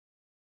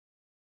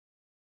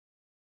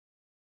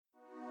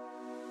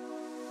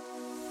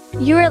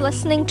You are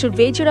listening to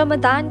Radio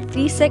Ramadan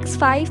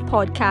 365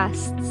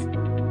 podcasts.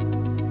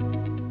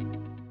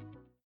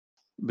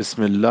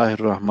 Bismillahir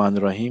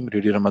Rahmanir Rahim,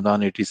 Radio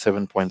Ramadan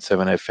 87.7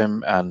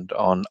 FM and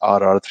on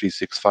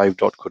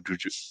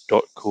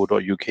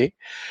rr365.co.uk.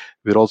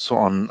 We're also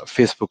on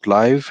Facebook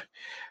Live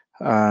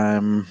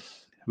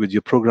with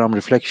your program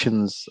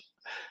Reflections.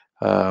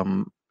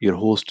 Your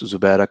host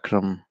Zubair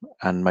Akram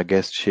and my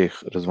guest Sheikh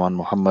Rizwan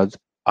Muhammad.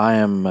 I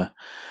am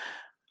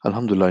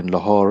Alhamdulillah in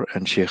Lahore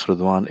and Sheikh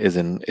Rizwan is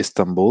in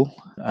Istanbul,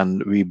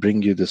 and we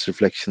bring you this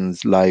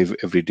Reflections live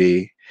every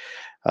day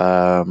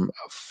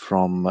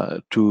from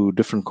two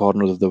different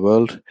corners of the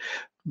world,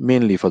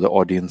 mainly for the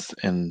audience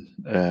and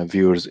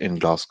viewers in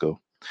Glasgow.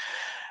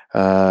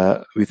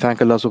 We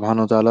thank Allah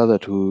subhanahu wa ta'ala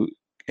that who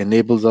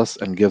enables us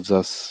and gives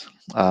us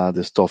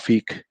this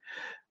tawfiq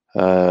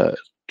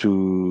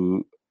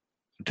to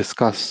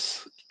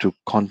discuss, to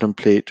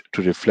contemplate,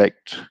 to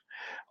reflect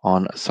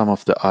on some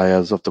of the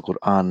ayahs of the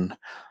Quran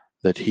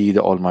that He,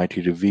 the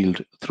Almighty,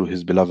 revealed through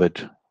His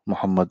beloved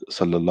Muhammad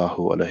sallallahu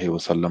alaihi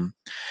wasallam.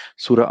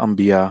 Surah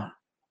Anbiya,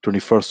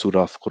 21st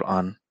Surah of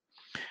Quran,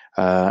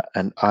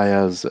 and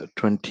ayahs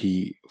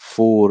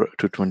 24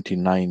 to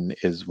 29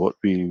 is what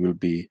we will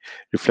be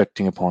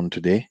reflecting upon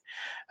today.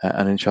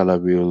 And inshallah,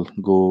 we will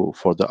go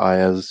for the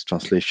ayahs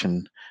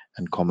translation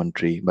and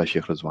commentary by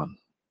Sheikh Rizwan.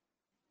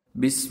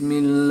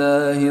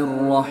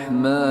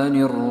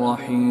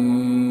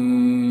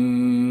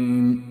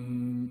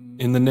 Bismillahir-Rahmanir-Rahim.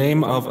 In the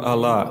name of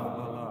Allah,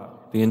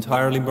 the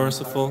entirely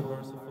merciful,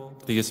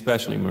 the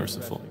especially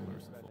merciful.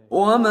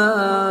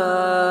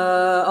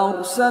 وَمَا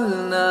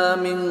أَرْسَلْنَا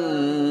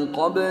مِن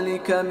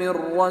قَبْلِكَ مِن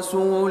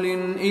رَّسُولٍ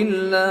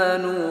إِلَّا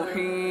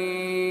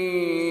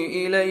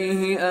نُوحِي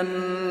إِلَيْهِ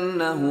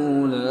أَنَّهُ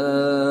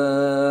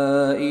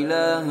لَا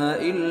إِلَٰهَ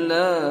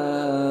إِلَّا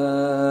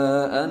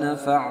أَنَا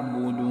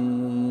فَاعْبُدُونِ.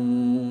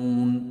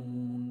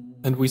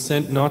 And we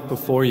sent not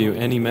before you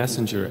any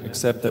messenger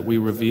except that we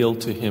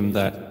revealed to him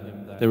that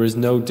there is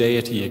no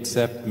deity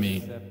except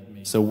me,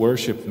 so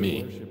worship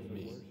me.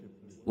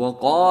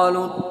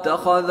 وَقَالُوا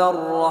اتَّخَذَ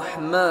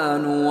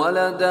الرَّحْمَنُ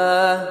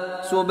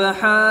وَلَدًا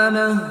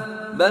سُبْحَانَهُ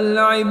بَلْ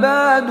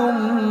عِبَادٌ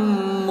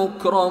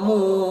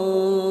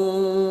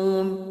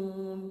مُكْرَمُونَ.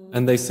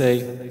 And they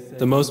say,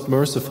 the most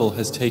merciful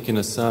has taken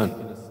a son.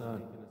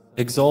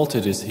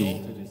 Exalted is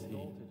he.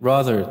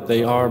 Rather,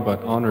 they are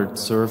but honored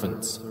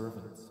servants.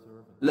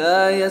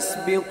 لا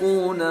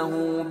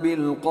يسبقونه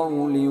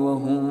بالقول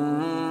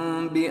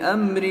وهم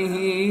بأمره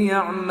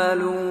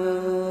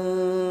يعملون.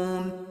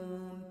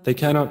 They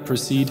cannot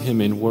precede him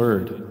in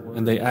word,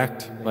 and they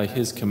act by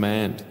his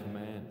command.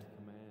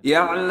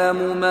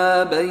 يعلم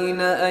ما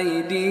بين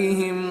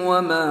أيديهم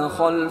وما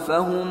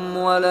خلفهم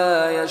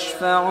ولا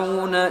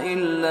يشفعون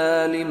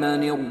إلا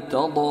لمن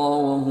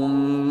ارتضى وهم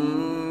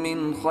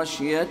من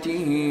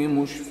خشيته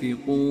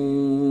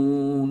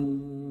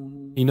مشفقون.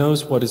 He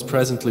knows what is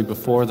presently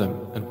before them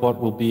and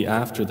what will be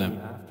after them,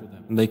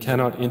 and they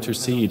cannot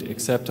intercede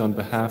except on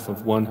behalf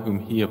of one whom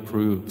he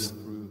approves.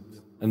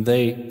 And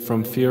they,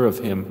 from fear of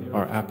him,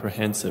 are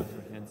apprehensive.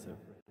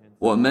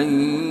 ومن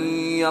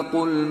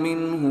يقل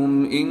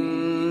منهم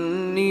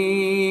إني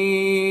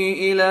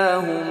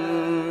إله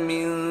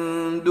من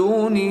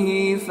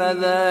دونه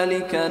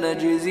فذلك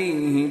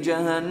نجزيه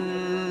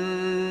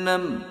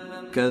جهنم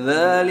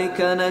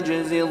كذلك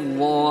نجزي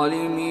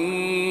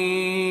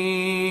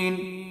الظالمين.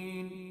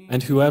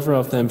 And whoever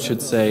of them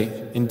should say,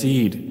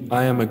 indeed,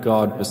 I am a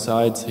God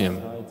besides him,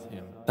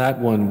 that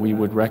one we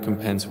would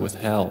recompense with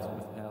hell.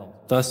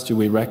 Thus do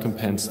we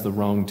recompense the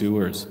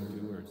wrongdoers.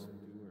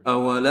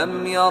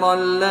 أولم ير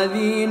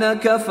الذين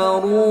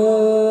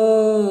كفروا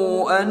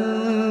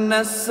أن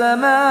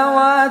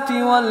السماوات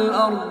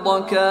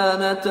والأرض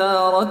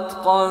كانتا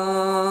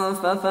رتقا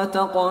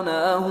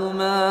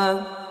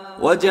ففتقناهما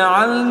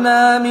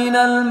وجعلنا من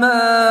الماء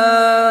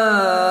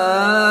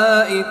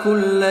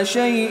كل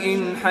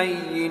شيء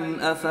حي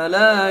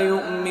أفلا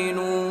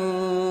يؤمنون.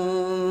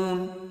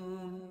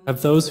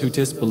 Have those who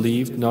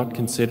disbelieved not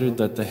considered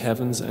that the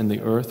heavens and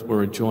the earth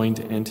were a joined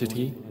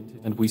entity,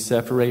 and we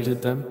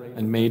separated them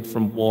and made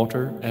from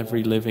water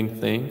every living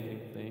thing?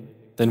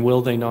 Then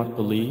will they not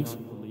believe?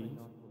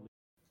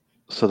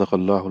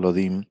 Sadaqallahu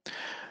al-Azim.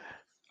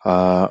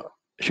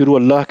 शुरू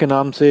अल्लाह के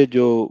नाम से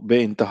जो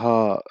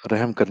बेइंतहा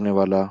रहम करने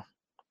वाला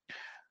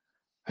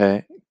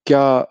है।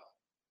 क्या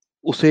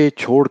उसे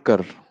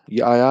छोड़कर,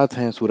 ये आयत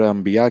हैं सूरह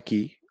अंबिया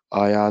की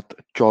आयत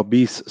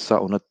 24 से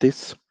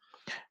 29,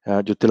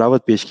 जो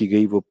तिलावत पेश की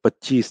गई वो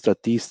 25 से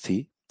 30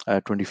 थी,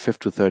 25th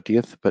to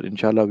 30th, but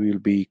inshallah we will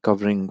be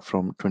covering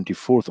from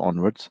 24th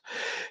onwards.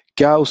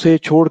 क्या उसे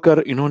छोड़कर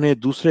इन्होंने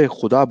दूसरे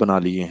खुदा बना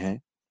लिए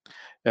हैं?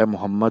 ए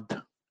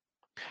मोहम्मद,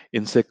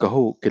 इनसे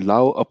कहो कि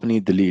लाओ अपनी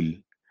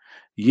दलील।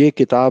 ये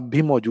किताब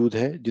भी मौजूद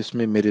है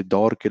जिसमें मेरे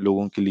दौर के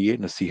लोगों के लिए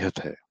नसीहत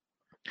है,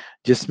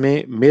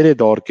 जिसमें मेरे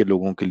दौर के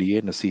लोगों के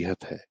लिए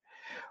नसीहत है,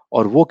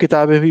 और वो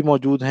किताबें भी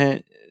मौजूद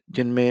हैं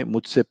जिनमें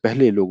मुझसे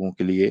पहले लोगों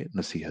के लिए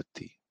नसीहत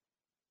थी,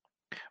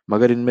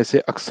 मगर इनमें से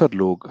अक्सर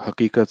लोग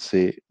हकीकत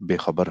से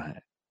बेखबर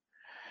हैं,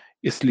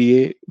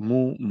 इसलिए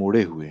मुंह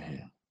मोड़े हुए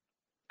हैं।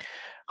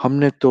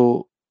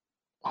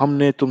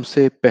 हमने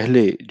तुमसे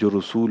पहले जो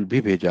रसूल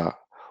भी भेजा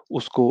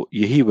उसको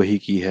यही वही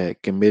की है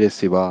कि मेरे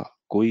सिवा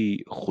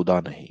कोई खुदा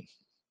नहीं,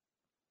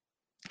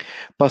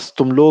 बस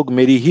तुम लोग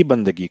मेरी ही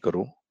बंदगी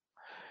करो।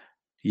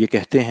 ये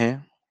कहते हैं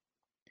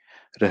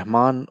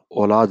रहमान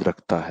औलाद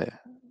रखता है,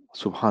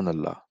 सुभान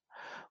अल्लाह,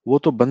 वो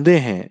तो बंदे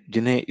हैं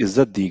जिन्हें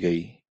इज्जत दी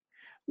गई,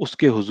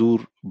 उसके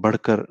हुजूर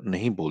बढ़कर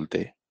नहीं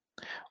बोलते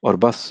और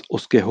बस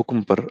उसके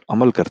हुक्म पर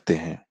अमल करते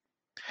हैं।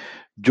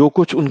 जो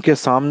कुछ उनके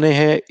सामने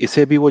है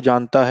इसे भी वो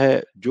जानता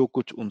है, जो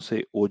कुछ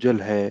उनसे ओझल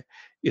है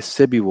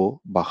इससे भी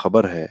वो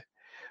बाखबर है।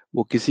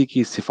 वो किसी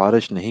की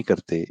सिफारिश नहीं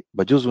करते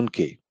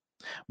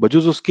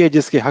बजुज उसके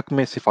जिसके हक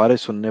में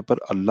सिफारिश सुनने पर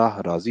अल्लाह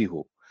राजी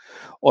हो,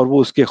 और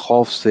वो उसके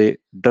खौफ से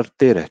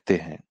डरते रहते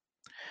हैं।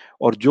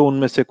 और जो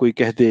उनमें से कोई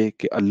कह दे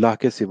कि अल्लाह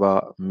के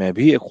सिवा मैं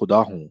भी एक खुदा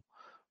हूं,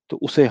 तो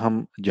उसे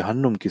हम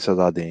जहन्नुम की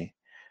सजा दें,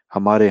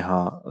 हमारे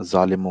यहाँ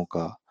जालिमों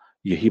का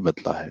यही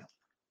बदला है।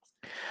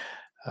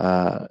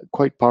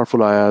 Quite powerful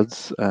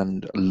ayats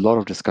and a lot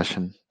of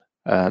discussion,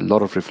 a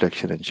lot of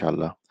reflection,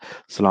 inshallah.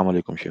 Assalamu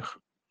alaikum, Sheikh.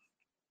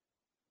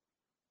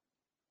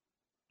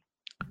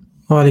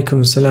 Wa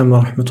alaikum assalam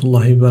wa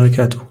rahmatullahi wa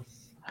barakatuh.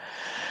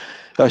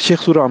 Sheikh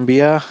Surah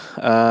Anbiya,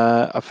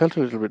 I felt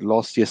a little bit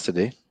lost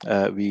yesterday.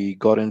 We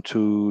got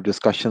into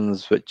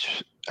discussions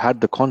which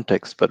had the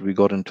context, but we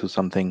got into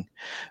something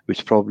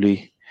which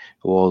probably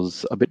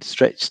was a bit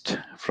stretched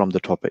from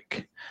the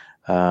topic.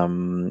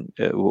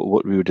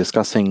 What we were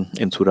discussing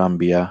in Surah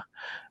Anbiya,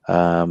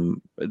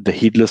 the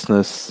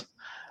heedlessness,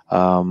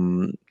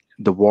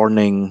 the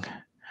warning,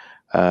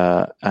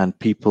 and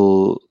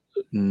people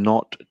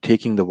not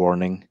taking the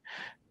warning,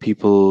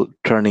 people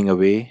turning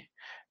away,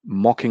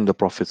 mocking the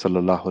Prophet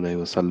sallallahu alaihi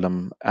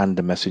wasallam and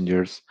the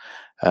messengers,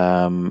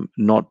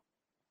 not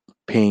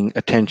paying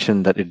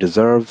attention that it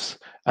deserves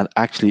and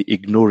actually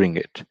ignoring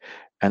it.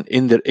 And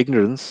in their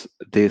ignorance,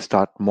 they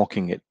start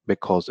mocking it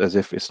because as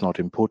if it's not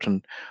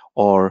important,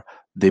 or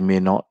they may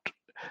not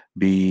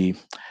be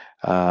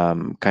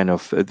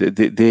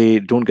they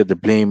don't get the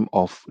blame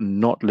of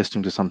not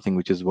listening to something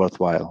which is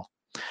worthwhile.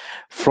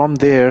 From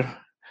there,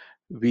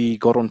 we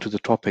got onto the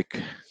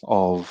topic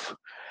of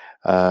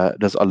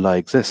does Allah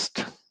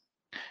exist?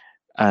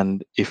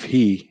 And if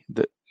He,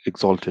 the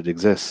Exalted,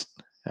 exists,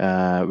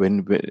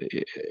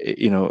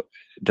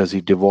 does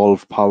He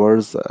devolve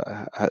powers?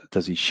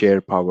 Does He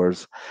share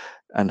powers?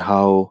 And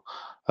how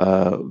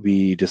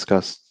we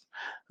discussed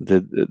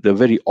the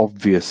very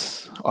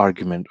obvious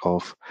argument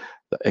of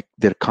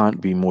there can't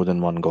be more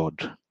than one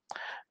God.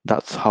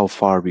 That's how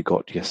far we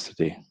got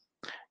yesterday.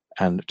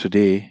 And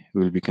today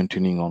we'll be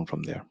continuing on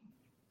from there,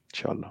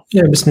 inshallah.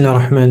 Yeah, Bismillah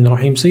ar-Rahman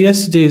ar-Rahim. So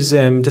yesterday's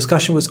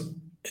discussion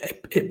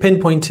it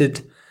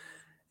pinpointed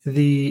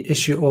the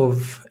issue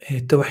of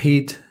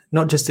Tawheed,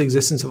 not just the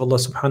existence of Allah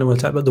subhanahu wa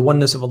ta'ala, but the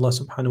oneness of Allah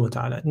subhanahu wa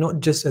ta'ala, not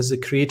just as the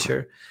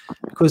creator,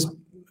 because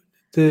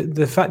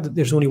the fact that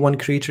there's only one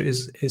creator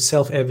is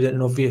self-evident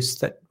and obvious,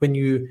 that when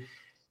you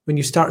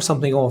start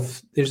something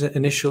off, there's an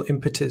initial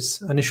impetus,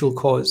 initial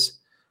cause.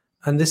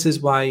 And this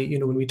is why,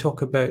 when we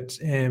talk about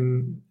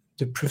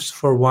the proofs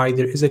for why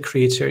there is a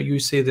creator, you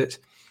say that,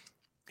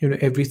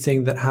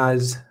 everything that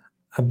has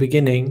a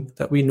beginning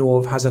that we know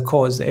of has a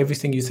cause, that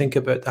everything you think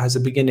about that has a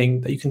beginning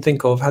that you can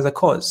think of has a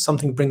cause,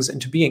 something brings it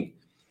into being.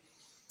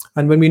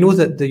 And when we know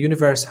that the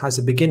universe has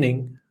a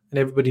beginning, and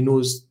everybody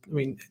knows,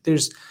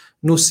 there's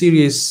no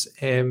serious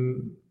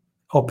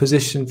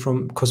opposition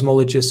from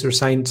cosmologists or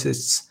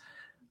scientists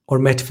or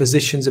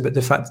metaphysicians about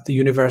the fact that the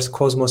universe,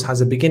 cosmos, has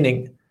a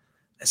beginning.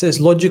 So it's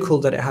logical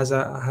that it has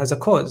a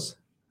cause.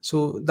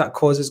 So that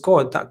cause is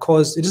God. That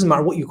cause, it doesn't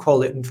matter what you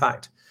call it, in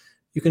fact.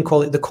 You can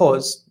call it the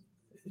cause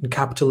in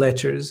capital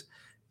letters.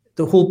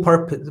 The whole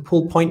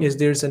point is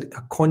there's a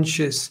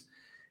conscious,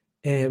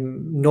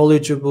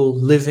 knowledgeable,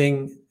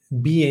 living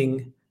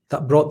being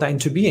that brought that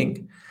into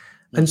being.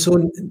 And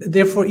so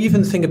therefore,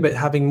 even think about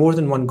having more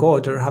than one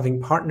God or having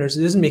partners,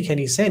 it doesn't make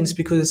any sense,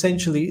 because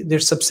essentially they're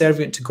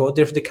subservient to God,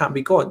 therefore they can't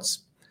be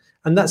gods.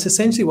 And that's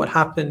essentially what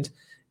happened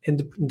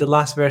in the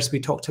last verse we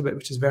talked about,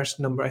 which is verse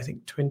number, I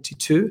think,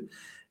 22,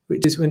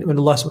 which is when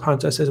Allah subhanahu wa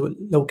ta'ala says,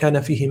 لَوْ كَانَ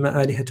فِيهِمَا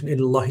آلِهَةٌ إِلَّا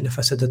اللَّهِ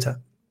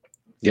لَفَسَدَتَا.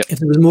 Yeah. If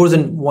there was more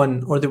than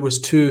one, or there was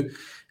two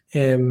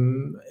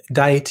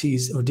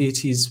deities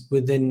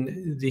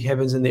within the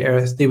heavens and the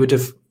earth, they would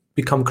have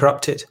become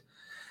corrupted.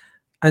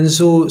 And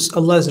so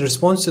Allah's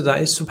response to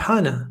that is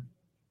Subhana.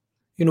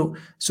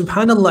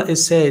 Subhanallah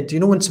is said,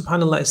 when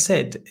Subhanallah is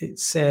said,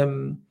 it's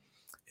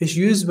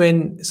used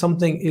when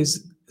something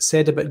is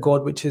said about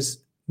God which is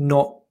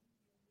not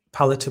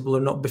palatable or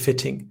not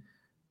befitting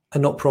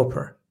and not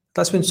proper.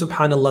 That's when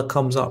Subhanallah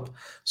comes up.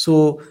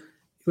 So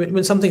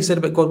when something's said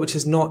about God which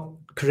is not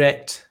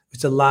correct,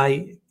 it's a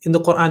lie, in the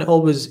Quran it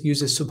always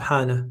uses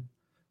Subhana,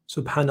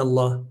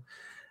 Subhanallah.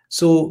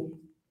 So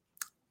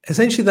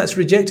essentially that's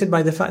rejected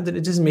by the fact that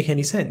it doesn't make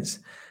any sense.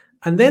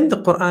 And then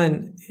the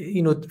Quran,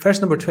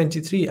 verse number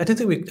 23, I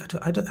actually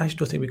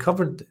don't think we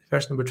covered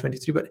verse number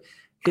 23, but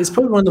it's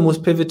probably one of the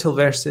most pivotal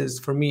verses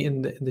for me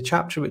in the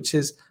chapter, which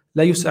is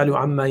لا يسأل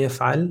عما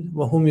يفعل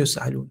وهم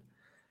يسألون.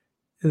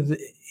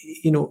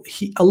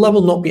 Allah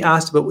will not be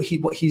asked about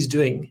what he's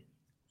doing,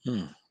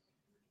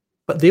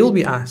 but they will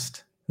be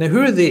asked. Now,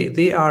 who are they?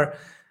 They are,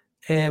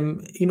 I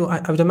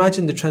would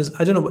imagine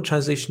I don't know what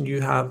translation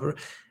you have, or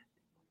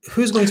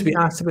who's going to be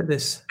asked about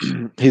this?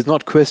 He's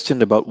not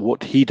questioned about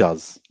what he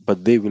does,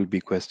 but they will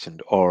be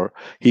questioned, or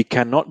he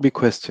cannot be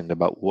questioned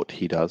about what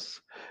he does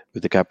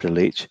with a capital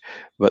H,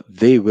 but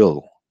they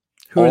will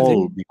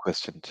all be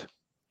questioned.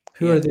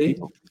 Who are they?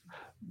 People,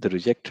 the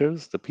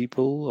rejectors, the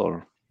people,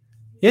 or?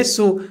 Yes,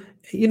 so,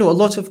 a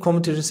lot of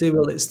commentators say,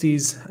 well, it's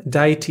these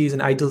deities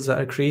and idols that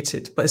are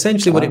created. But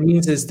essentially what it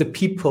means is the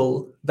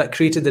people that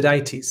created the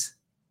deities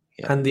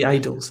and the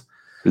idols.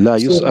 لا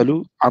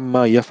يسألوا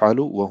عما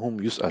يفعلوا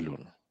وهم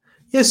يسألون.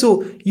 Yeah,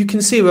 so you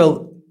can say,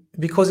 well,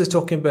 because it's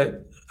talking about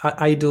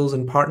idols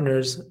and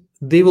partners,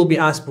 they will be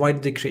asked, why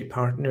did they create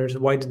partners?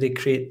 Why did they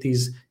create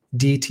these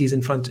deities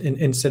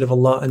instead of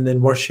Allah, and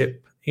then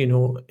worship,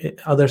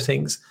 other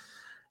things?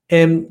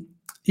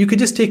 You could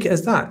just take it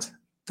as that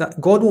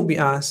God won't be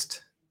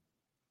asked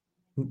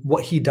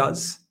what he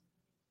does,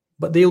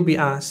 but they'll be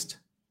asked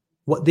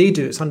what they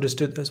do. It's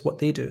understood as what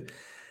they do.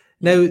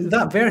 Now,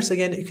 that verse,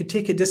 again, you could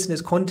take it just in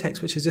its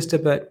context, which is just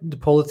about the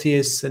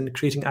polytheists and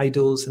creating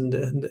idols and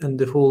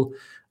the whole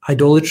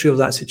idolatry of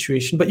that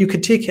situation. But you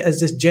could take it as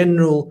this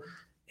general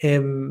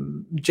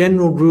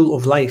rule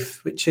of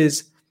life, which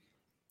is,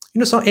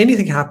 so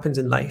anything happens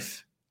in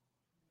life.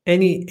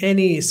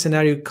 Any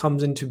scenario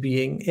comes into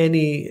being,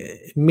 any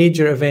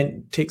major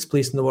event takes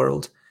place in the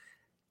world,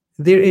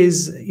 there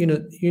is,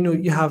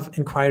 you have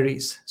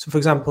inquiries. So, for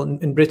example,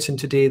 in Britain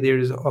today, there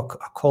is a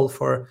call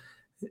for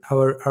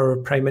our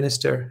Prime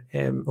Minister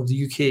of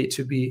the UK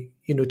to be,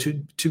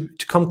 to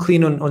come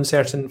clean on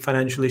certain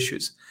financial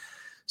issues.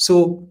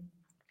 So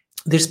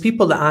there's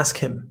people that ask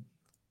him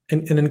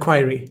an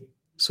inquiry.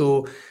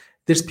 So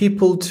there's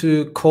people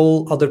to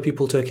call other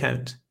people to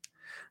account.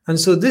 And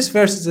so this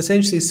verse is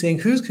essentially saying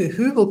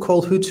who will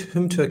call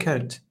whom to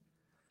account.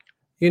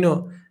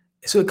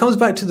 So it comes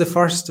back to the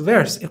first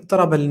verse,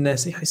 اقترب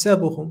للناس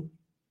حسابهم,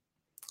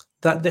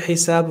 that the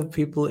hisab of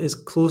people is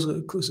close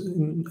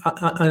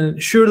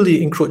and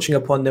surely encroaching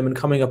upon them and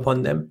coming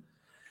upon them.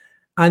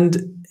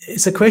 And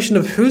it's a question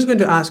of who's going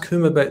to ask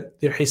whom about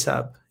their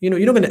hisab. You're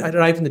not going to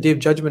arrive on the day of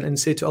judgment and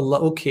say to Allah,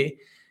 okay,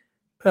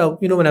 well,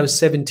 when I was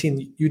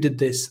 17, you did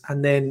this,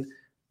 and then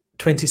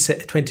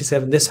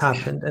 27, this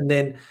happened, and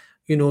then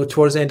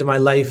towards the end of my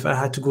life, I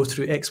had to go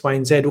through X, Y,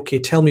 and Z. Okay,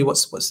 tell me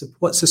what's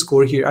the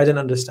score here? I didn't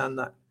understand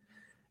that.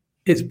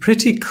 It's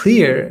pretty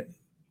clear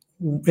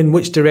in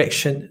which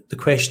direction the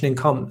questioning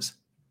comes.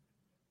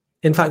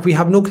 In fact, we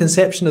have no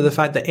conception of the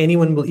fact that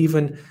anyone will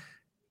even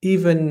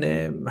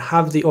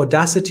have the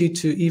audacity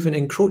to even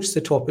encroach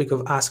the topic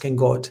of asking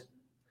God.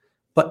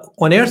 But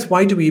on earth,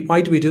 why do we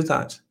do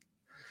that?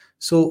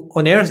 So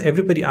on earth,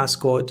 everybody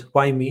asks God,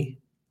 why me?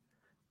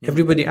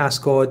 Everybody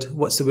asks God,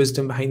 what's the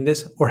wisdom behind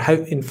this? Or how,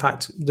 in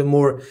fact, the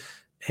more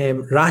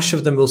rash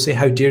of them will say,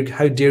 how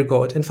dare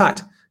God? In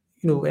fact,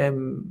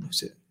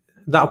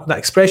 that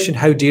expression,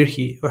 how dare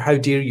he, or how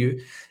dare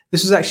you,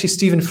 this was actually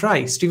Stephen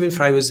Fry. Stephen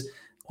Fry was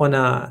on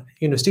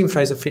Stephen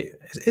Fry is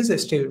it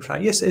Stephen Fry?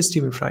 Yes, it is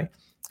Stephen Fry.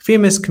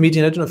 Famous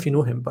comedian. I don't know if you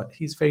know him, but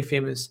he's very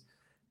famous.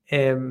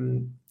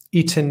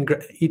 Eton,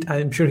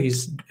 I'm sure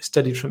he's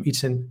studied from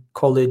Eton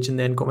College and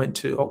then went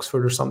to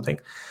Oxford or something.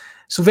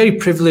 So very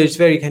privileged,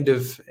 very kind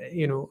of,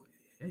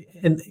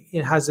 and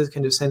it has this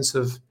kind of sense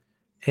of,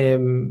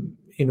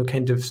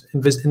 kind of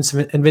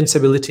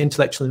invincibility,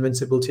 intellectual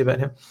invincibility about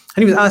him.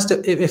 And he was asked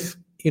if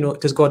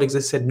does God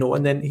exist? Said no.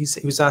 And then he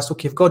was asked,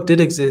 okay, if God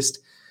did exist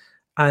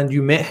and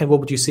you met him, what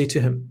would you say to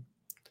him?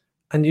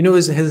 And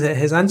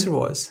his answer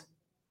was,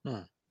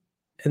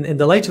 in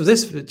the light of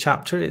this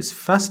chapter, it's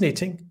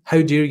fascinating.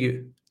 How dare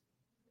you?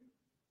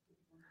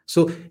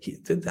 So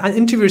the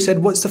interviewer said,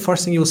 what's the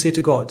first thing you'll say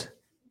to God?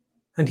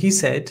 And he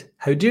said,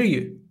 how dare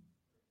you?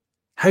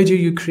 How dare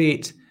you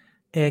create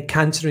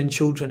cancer in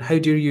children? How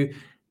dare you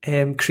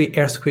create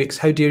earthquakes?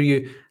 How dare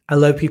you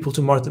allow people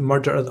to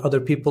murder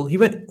other people? He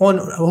went on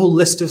a whole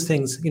list of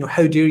things.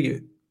 How dare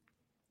you?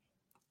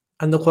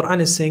 And the Quran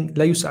is saying,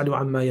 لا يسأل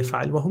عما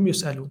يفعل وهم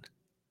يسألون.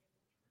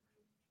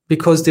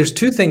 Because there's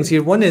two things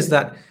here. One is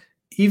that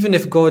even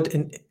if God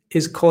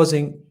is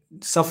causing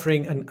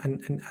suffering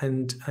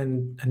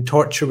and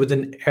torture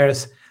within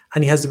earth,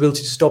 and he has the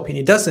ability to stop it, and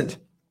he doesn't,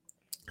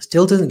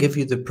 still doesn't give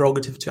you the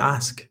prerogative to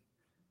ask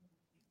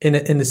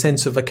in the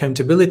sense of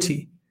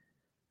accountability.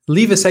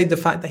 Leave aside the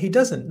fact that he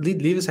doesn't.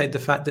 Leave aside the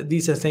fact that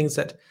these are things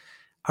that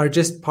are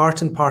just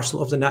part and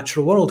parcel of the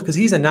natural world, because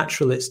he's a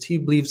naturalist. He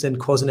believes in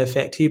cause and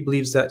effect. He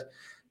believes that,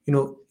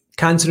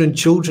 cancer in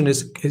children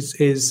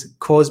is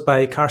caused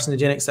by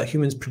carcinogenics that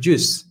humans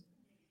produce.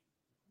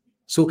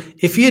 So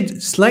if he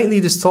had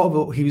slightly just thought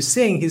about what he was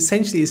saying, he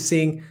essentially is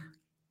saying,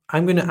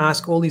 I'm going to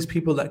ask all these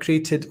people that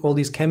created all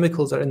these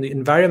chemicals that are in the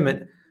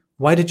environment,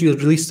 why did you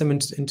release them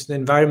into the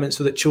environment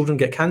so that children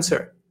get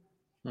cancer?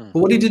 But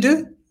what did he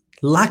do?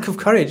 Lack of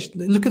courage.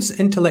 Look at this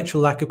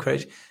intellectual lack of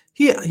courage.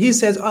 He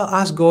says, I'll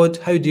ask God,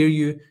 how dare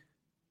you?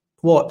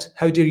 what?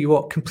 How dare you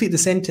what? Complete the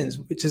sentence,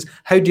 which is,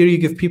 how dare you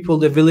give people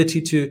the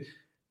ability to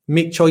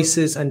make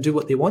choices and do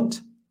what they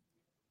want?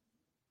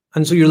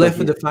 And so you're left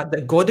with the fact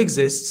that God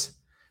exists,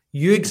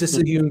 you exist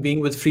as a human being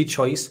with free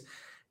choice,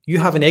 you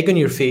have an egg on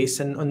your face,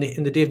 and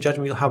in the day of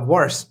judgment you'll have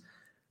worse.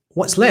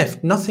 What's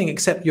left? Nothing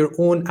except your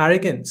own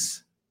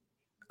arrogance.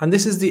 And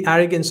this is the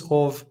arrogance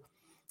of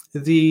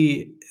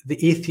the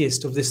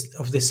atheist of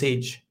this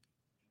age.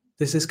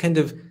 There's this kind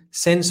of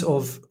sense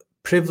of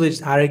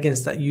privileged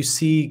arrogance that you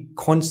see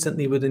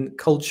constantly within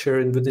culture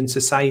and within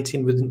society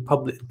and within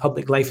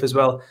public life as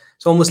well.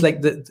 It's almost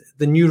like the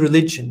new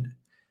religion.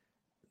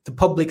 The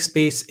public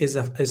space is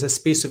a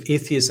space of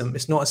atheism.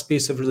 It's not a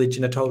space of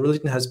religion at all.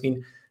 Religion has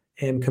been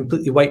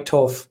completely wiped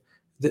off.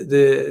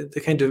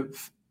 The kind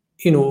of,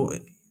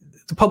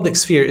 the public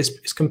sphere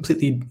is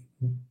completely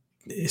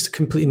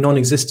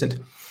non-existent.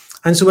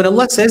 And so when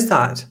Allah says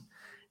that,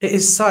 it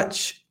is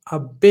such a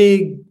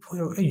big,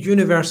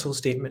 universal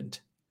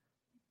statement.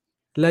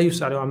 لا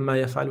يسأل عما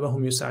يفعل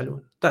وهم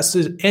يسألون. That's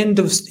the end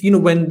of,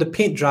 when the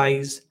paint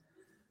dries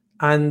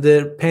and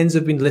the pens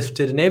have been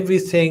lifted and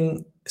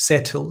everything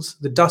settles,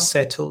 the dust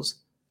settles.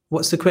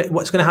 What's going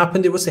to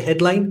happen there? What's the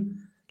headline?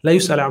 لا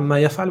يسأل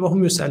عما يفعل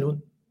وهم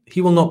يسألون. He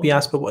will not be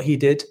asked about what he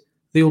did.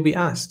 They will be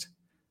asked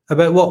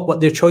about what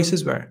their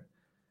choices were.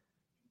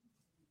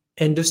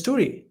 End of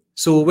story.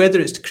 So whether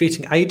it's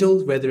creating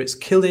idols, whether it's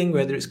killing,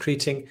 whether it's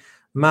creating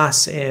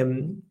mass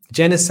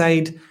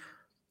genocide,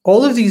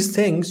 all of these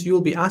things, you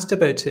will be asked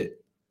about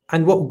it.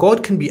 And what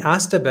God can be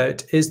asked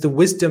about is the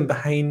wisdom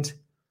behind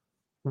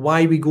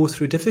why we go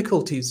through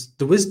difficulties.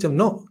 The wisdom,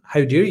 not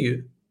how dare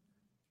you.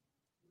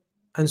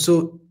 And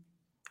so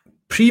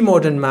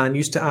pre-modern man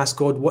used to ask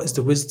God, what is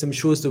the wisdom?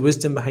 Show us the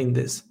wisdom behind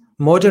this.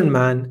 Modern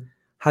man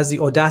has the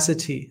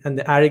audacity and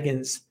the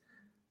arrogance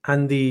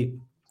and the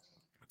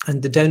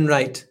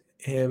downright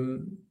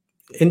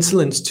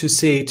insolence to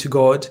say to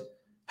God,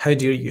 how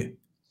dare you?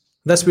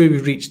 That's where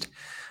we've reached.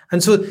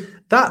 And so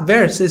that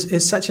verse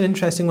is such an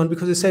interesting one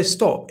because it says,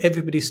 stop,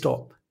 everybody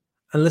stop.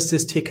 And let's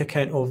just take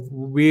account of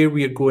where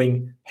we are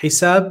going.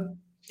 Hisab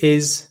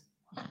is,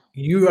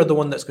 you are the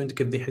one that's going to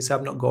give the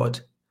hisab, not God.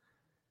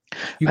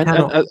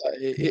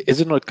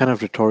 Isn't it kind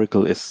of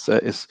rhetorical? It's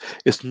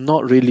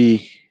not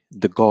really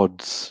the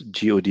gods,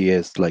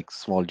 G-O-D-S, like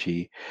small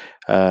g.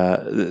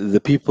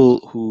 The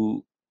people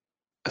who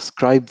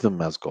ascribe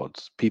them as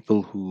gods,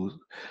 people who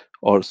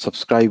or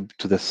subscribe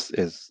to this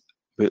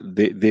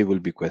they will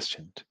be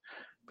questioned.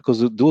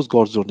 Because those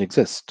gods don't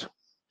exist.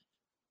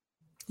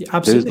 Yeah,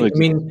 absolutely.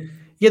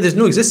 There's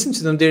no existence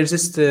to them. There's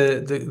just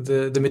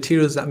the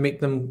materials that make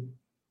them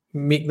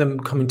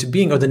come into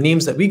being, or the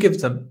names that we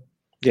give them.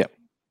 Yeah.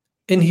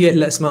 In here, the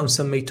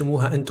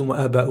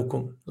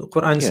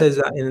Quran says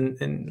that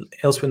in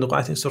elsewhere in the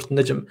Quran, in Surah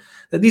An-Najm,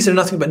 that these are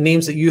nothing but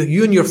names that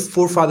you and your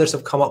forefathers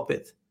have come up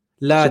with.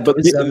 But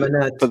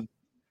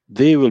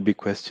they will be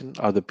questioned.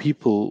 Are the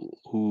people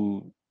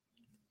who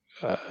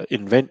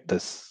invent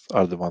this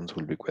are the ones who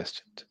will be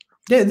questioned?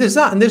 Yeah, there's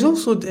that, and there's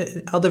also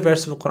other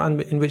verses of the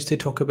Quran in which they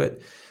talk about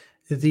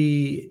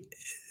the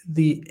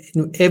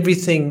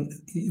everything,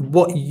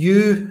 what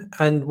you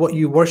and what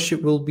you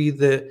worship will be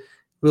the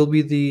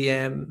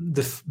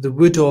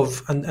wood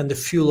of and the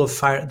fuel of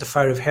fire, the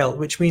fire of hell,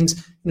 which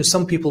means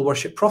some people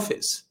worship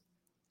prophets,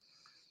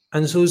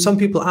 and so some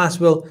people ask,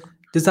 well,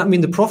 does that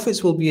mean the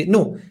prophets will be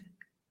no?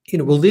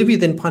 Will they be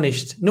then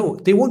punished? No,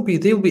 they won't be.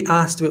 They will be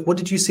asked about what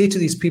did you say to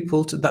these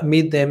people that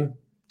made them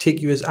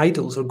take you as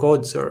idols or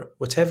gods or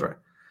whatever.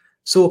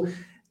 So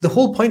the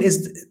whole point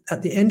is,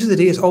 at the end of the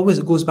day, it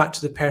goes back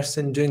to the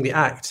person doing the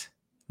act,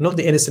 not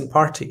the innocent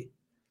party.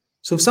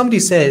 So if somebody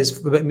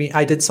says about me,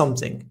 I did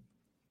something,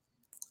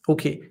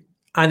 okay,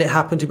 and it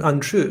happened to be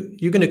untrue,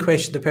 you're going to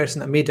question the person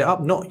that made it up.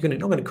 You're not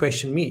going to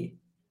question me.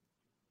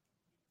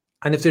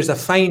 And if there's a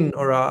fine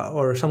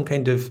or some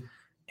kind of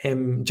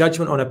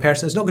judgment on a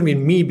person, it's not going to be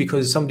me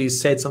because somebody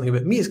said something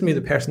about me. It's going to be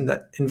the person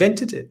that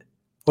invented it,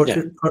 or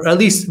at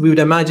least we would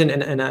imagine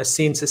in a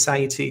sane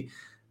society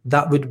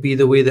that would be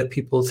the way that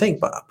people think.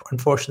 But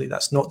unfortunately,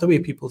 that's not the way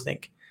people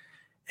think.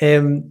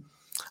 And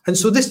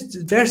so this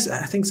verse,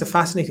 I think, is a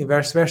fascinating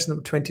verse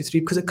number 23,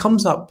 because it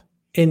comes up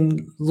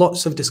in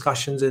lots of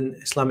discussions in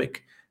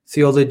Islamic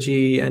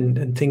theology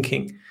and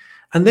thinking.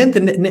 And then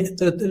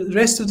the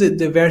rest of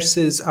the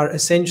verses are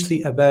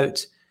essentially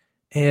about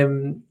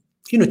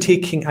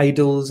taking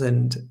idols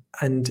and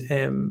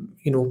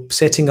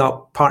setting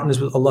up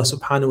partners with Allah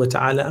subhanahu wa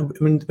ta'ala,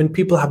 and when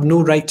people have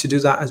no right to do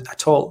that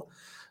at all.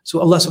 So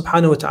Allah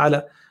subhanahu wa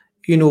ta'ala,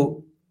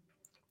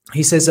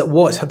 he says that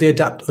what? Have they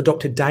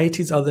adopted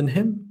deities other than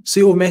him?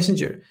 Say, O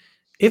Messenger,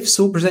 if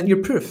so, present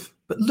your proof.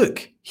 But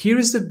look, here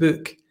is the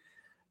book.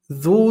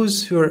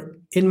 Those who are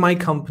in my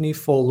company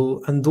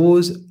follow, and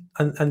those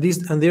and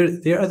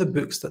there are the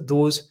books that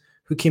those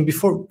who came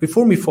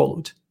before me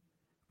followed,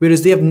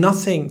 whereas they have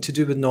nothing to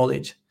do with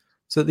knowledge,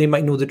 so that they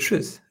might know the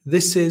truth.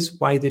 This is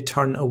why they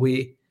turn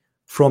away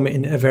from it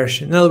in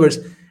aversion. In other words,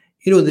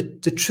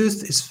 the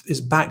truth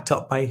is backed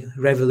up by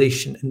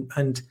revelation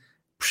and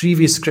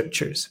previous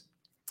scriptures.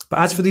 But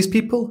as for these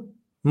people,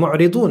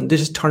 mu'ridun. They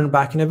just turn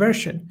back in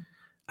aversion.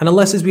 And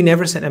Allah says, we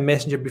never sent a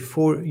messenger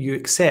before you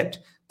except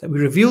that we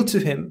revealed to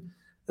him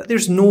that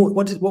there's no,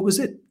 what was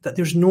it? That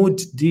there's no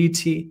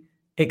deity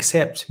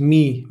except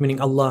me,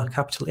 meaning Allah,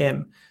 capital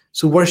M.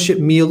 So worship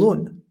me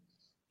alone.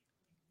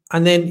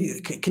 And then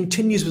it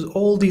continues with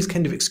all these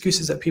kind of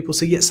excuses that people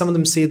say, yet some of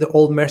them say that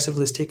All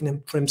Merciful has taken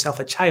him for himself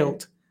a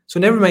child. So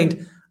never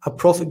mind a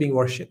prophet being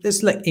worshipped.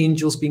 It's like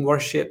angels being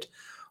worshipped,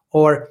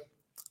 or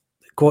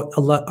God,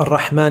 Allah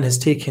Ar-Rahman has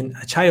taken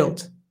a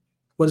child.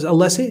 What does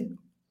Allah say?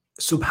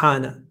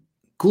 Subhana,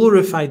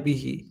 glorified be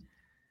He.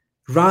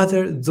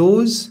 Rather,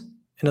 those,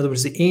 in other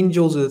words, the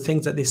angels or the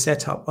things that they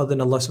set up other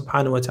than Allah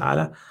subhanahu wa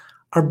ta'ala,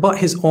 are but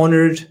His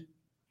honored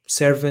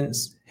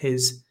servants,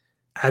 His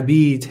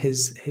abid,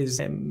 his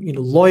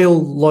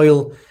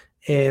loyal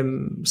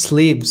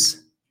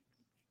slaves.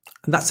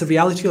 And that's the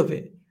reality of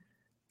it.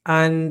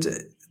 And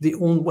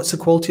what's the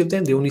quality of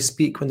them? They only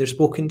speak when they're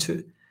spoken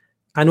to.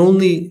 And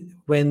only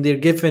when they're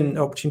given an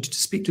opportunity to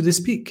speak do they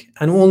speak.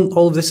 And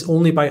all of this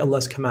only by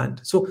Allah's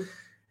command. So,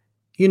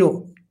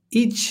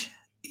 each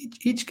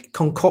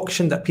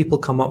concoction that people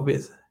come up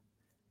with,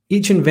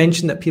 each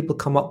invention that people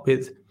come up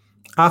with,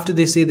 after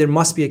they say there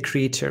must be a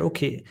creator,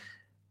 okay,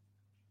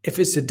 if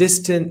it's a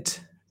distant,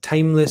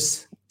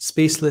 timeless,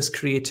 spaceless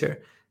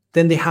creator,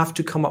 then they have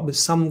to come up with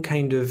some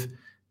kind of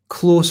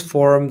close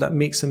form that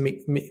makes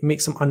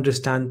them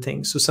understand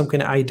things. So some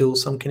kind of idol,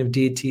 some kind of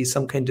deity,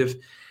 some kind of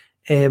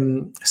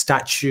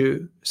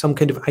statue, some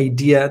kind of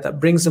idea that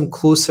brings them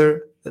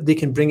closer, that they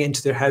can bring it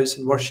into their house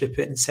and worship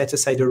it and set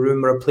aside a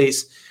room or a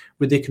place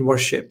where they can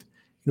worship,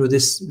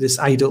 this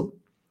idol.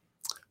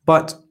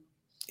 But,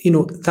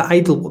 the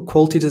idol, what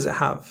quality does it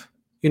have?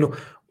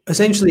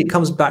 Essentially it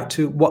comes back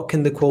to what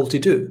can the quality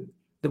do?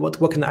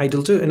 What can the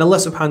idol do? And Allah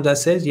subhanahu wa ta'ala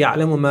says,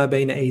 يَعْلَمُ مَا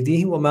بَيْنَ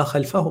أَيْدِيهِمْ وَمَا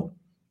خَلْفَهُم.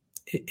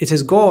 It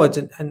is God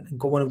and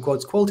one of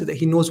God's quality that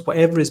He knows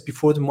whatever is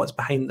before them, what's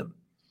behind them.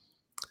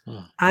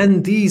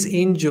 And these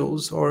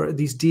angels or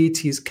these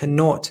deities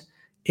cannot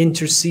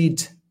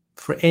intercede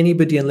for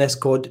anybody unless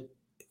God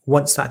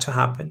wants that to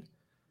happen.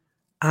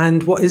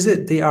 And what is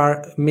it? They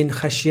are min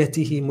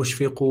khashyatihi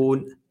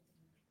mushfiqun.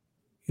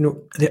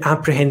 They're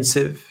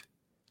apprehensive.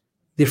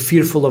 They're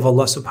fearful of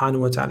Allah subhanahu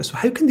wa ta'ala. So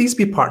how can these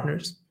be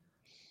partners?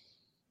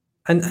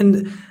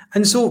 And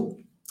so,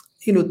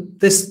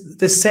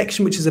 this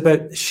section which is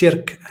about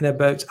shirk and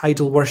about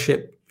idol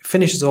worship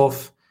finishes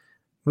off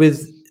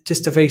with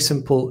just a very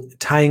simple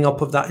tying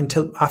up of that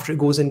until after it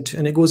goes into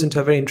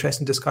a very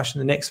interesting discussion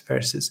in the next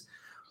verses.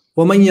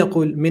 وَمَنْ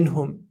يَقُلْ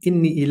مِنْهُمْ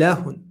إِنِّي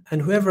إِلَهٌ.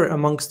 And whoever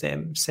amongst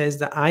them says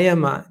that I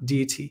am a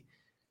deity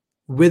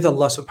with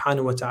Allah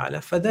subhanahu wa ta'ala,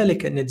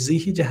 فَذَلِكَ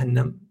نَجْزِيهِ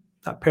جَهَنَّمْ.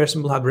 That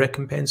person will have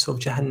recompense of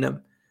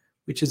Jahannam,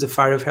 which is the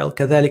fire of hell.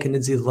 كَذَلِكَ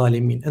نَجْزِي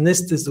الظَّالِمِينَ. And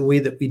this is the way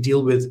that we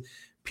deal with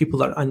people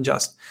that are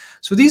unjust.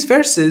 So these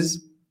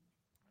verses,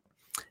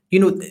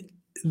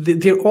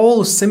 they're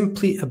all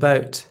simply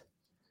about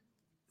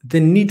the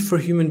need for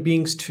human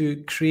beings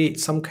to create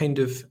some kind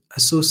of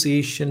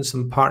association,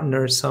 some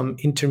partner, some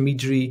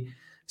intermediary,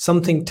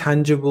 something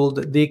tangible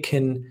that they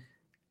can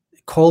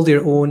call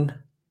their own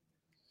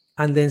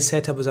and then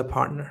set up as a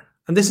partner.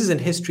 And this is in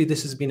history,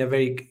 this has been a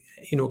very,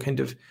 kind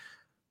of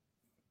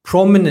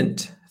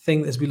prominent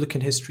thing as we look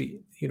in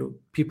history,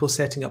 people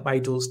setting up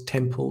idols,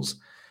 temples,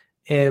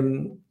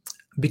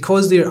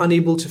 because they're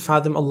unable to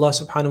fathom Allah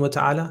subhanahu wa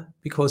ta'ala,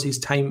 because He's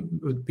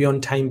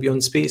beyond time,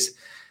 beyond space.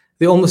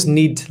 They almost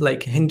need,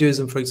 like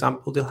Hinduism, for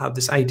example, they'll have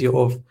this idea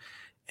of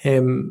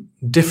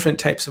different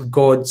types of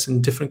gods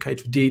and different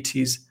kinds of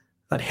deities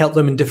that help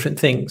them in different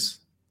things,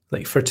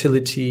 like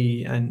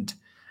fertility and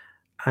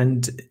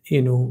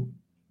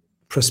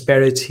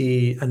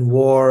prosperity and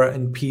war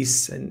and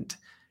peace and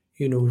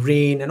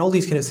rain and all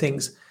these kind of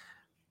things.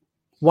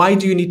 Why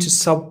do you need to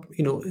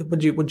what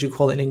do you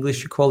call it in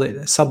English? You call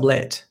it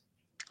sublet.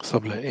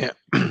 Sublet, yeah.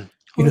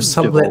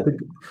 Sublet,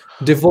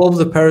 devolve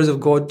the powers of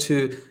God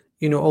to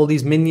all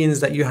these minions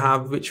that you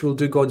have, which will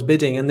do God's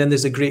bidding, and then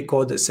there's a great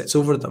God that sits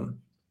over them.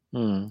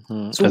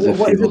 So as if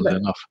He was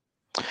enough.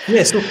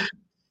 Yes. Yeah,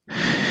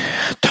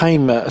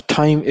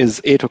 time is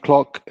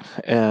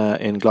 8:00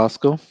 in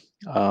Glasgow.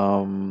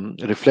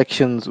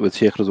 Reflections with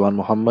Sheikh Rizwan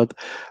Muhammad.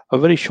 A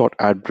very short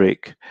ad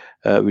break.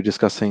 We're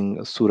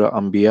discussing Surah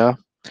Anbiya.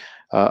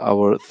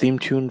 Our theme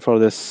tune for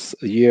this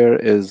year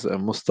is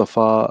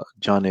Mustafa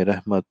Jane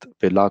Rahmat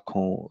Pe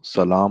Lakhon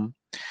Salam,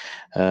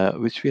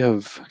 which we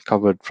have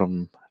covered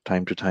from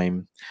time to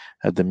time,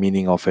 the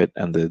meaning of it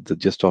and the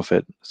gist of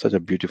it. Such a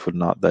beautiful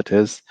naat that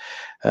is.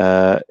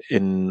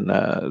 In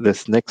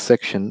this next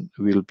section,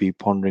 we'll be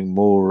pondering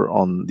more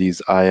on these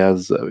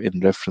ayahs in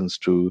reference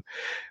to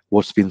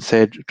what's been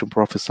said to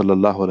Prophet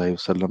Sallallahu Alaihi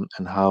Wasallam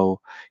and how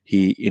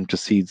he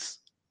intercedes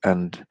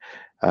and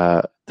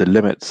the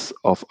limits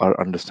of our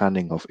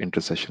understanding of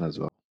intercession as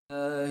well.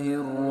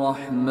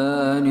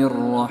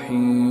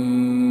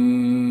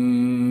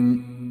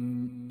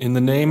 In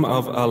the name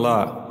of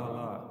Allah,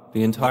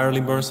 the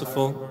entirely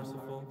merciful,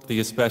 the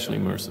especially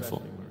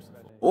merciful.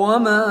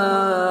 وما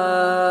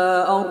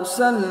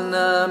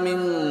أرسلنا من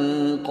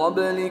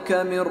قبلك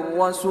من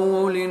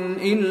رسول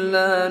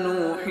إلا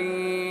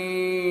نوحي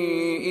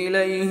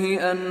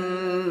إليه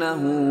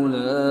أنه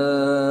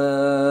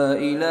لا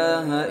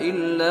إله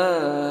إلا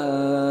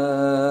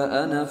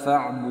أنا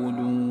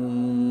فاعبدون.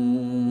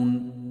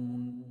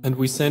 And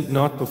we sent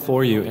not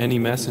before you any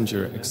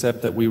messenger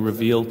except that we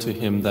revealed to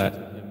him that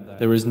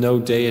there is no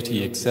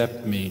deity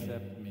except me,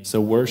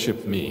 so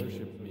worship me.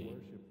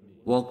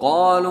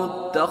 وقالوا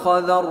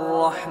اتخذ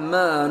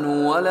الرحمن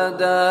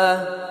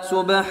ولدا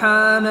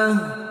سبحانه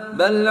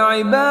بل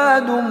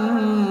عباد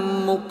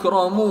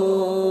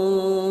مكرمون.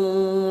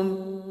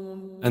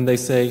 And they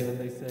say,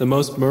 the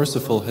Most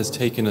Merciful has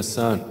taken a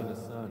son.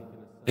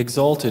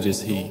 Exalted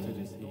is he.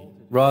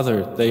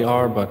 Rather, they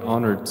are but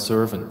honored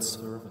servants.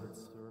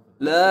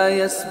 لا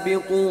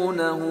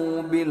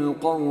يسبقونه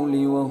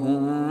بالقول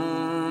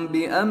وهم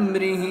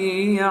بأمره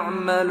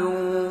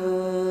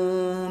يعملون.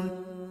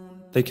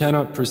 They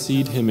cannot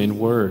precede him in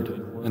word,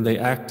 and they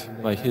act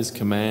by his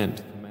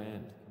command.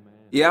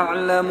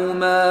 يعلم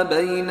ما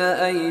بين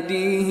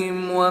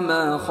أيديهم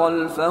وما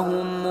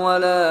خلفهم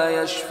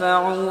ولا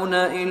يشفعون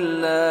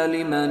إلا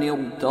لمن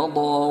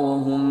ارتضى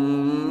وهم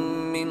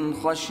من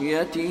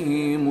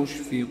خشيته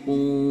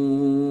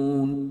مشفقون.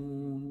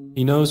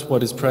 He knows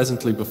what is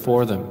presently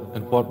before them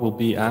and what will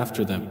be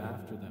after them,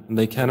 and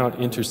they cannot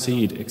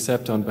intercede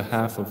except on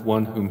behalf of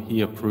one whom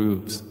he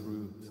approves.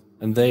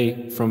 And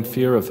they, from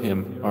fear of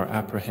him, are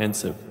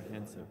apprehensive.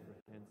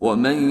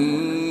 ومن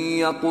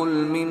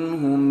يقل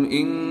منهم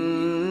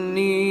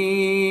إني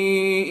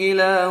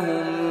إله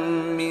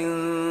من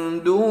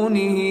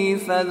دونه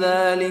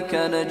فذلك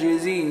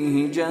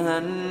نجزيه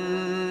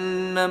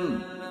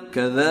جهنم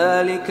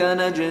كذلك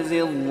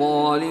نجزي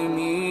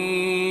الظالمين.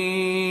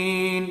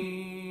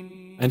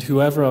 And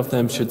whoever of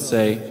them should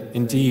say,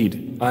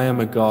 indeed, I am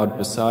a God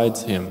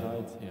besides him,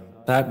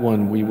 that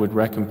one we would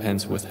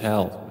recompense with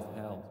hell.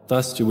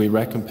 Thus do we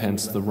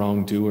recompense the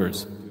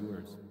wrongdoers.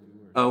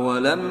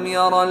 أولم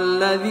ير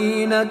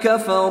الذين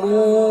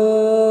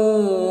كفروا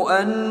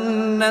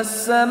أن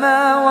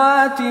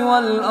السماوات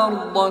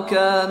والأرض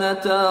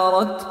كانتا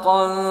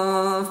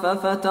رتقا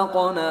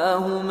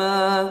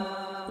ففتقناهما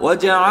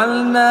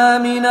وجعلنا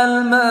من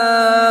الماء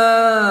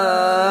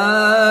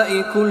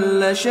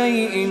كل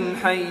شيء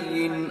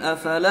حي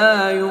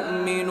أفلا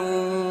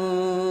يؤمنون.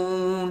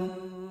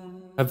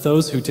 Have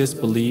those who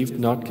disbelieved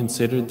not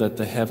considered that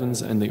the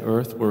heavens and the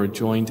earth were a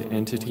joined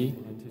entity,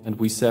 and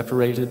we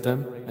separated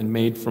them and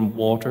made from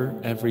water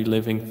every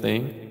living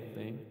thing?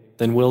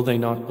 Then will they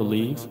not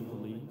believe?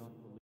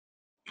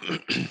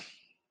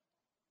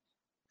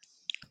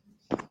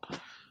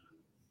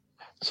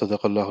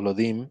 सदक़ल्लाहुल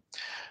अज़ीम।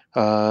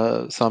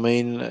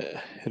 सामीन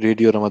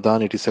radio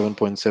Ramadan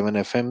 87.7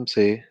 FM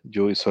से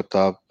जो इस वक्त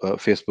आप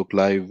Facebook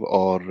live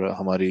और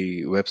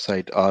हमारी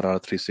website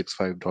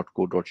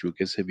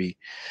rr365.co.uk से भी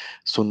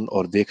सुन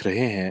और देख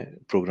रहे हैं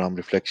प्रोग्राम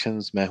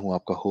रिफ्लेक्शंस। मैं हूं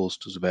आपका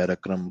होस्ट ज़ुबैर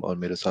अकरम और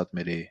मेरे साथ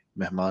मेरे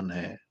मेहमान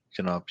हैं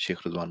जनाब शेख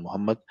रिजवान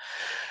मोहम्मद।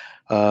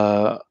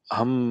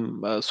 हम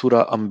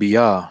सूरा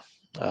अंबिया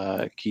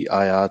की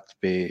आयत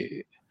पे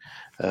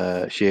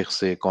शेख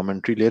से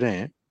कमेंट्री ले रहे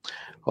हैं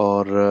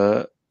और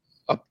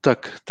अब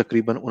तक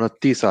तकरीबन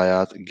 29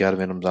 आयत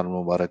 11वें रमज़ान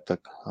मुबारक तक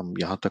हम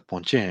यहाँ तक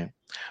पहुँचे हैं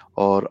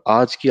और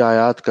आज की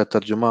आयत का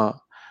तर्जुमा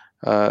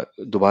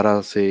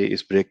दोबारा से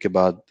इस ब्रेक के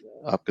बाद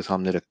आपके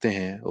सामने रखते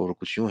हैं और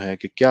कुछ यूं है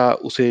कि क्या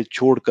उसे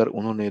छोड़कर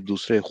उन्होंने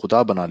दूसरे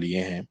खुदा बना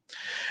लिए हैं।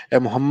 ए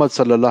मोहम्मद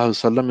सल्लल्लाहु अलैहि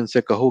वसल्लम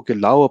इनसे कहो कि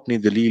लाओ अपनी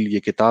दलील, ये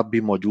किताब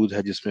भी मौजूद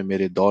है जिसमें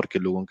मेरे दौर के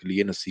लोगों के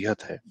लिए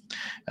नसीहत है।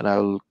 And I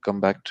will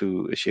come back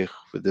to Sheikh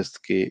with this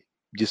के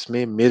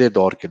जिसमें मेरे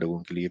दौर के लोगों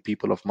के लिए,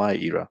 पीपल ऑफ माई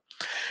ईरा,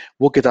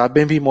 वो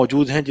किताबें भी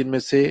मौजूद हैं जिनमें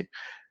से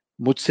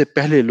मुझसे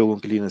पहले लोगों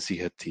के लिए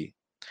नसीहत थी,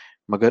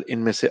 मगर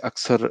इनमें से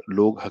अक्सर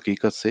लोग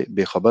हकीकत से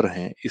बेखबर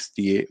हैं,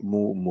 इसलिए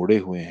मुंह मोड़े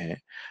हुए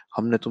हैं।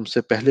 हमने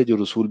तुमसे पहले जो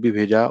रसूल भी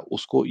भेजा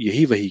उसको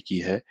यही वही की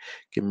है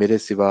कि मेरे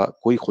सिवा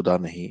कोई खुदा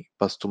नहीं,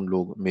 बस तुम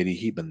लोग मेरी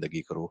ही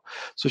बंदगी करो।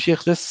 So Sheikh,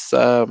 this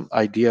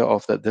idea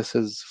of that this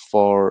is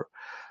for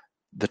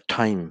the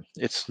time,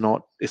 it's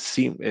not,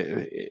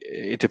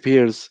 it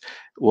appears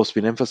what's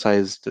been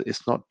emphasized,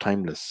 it's not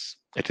timeless,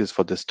 it is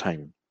for this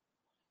time.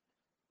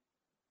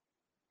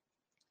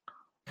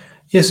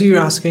 Yeah, so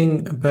you're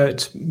asking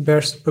about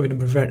verse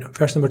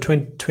number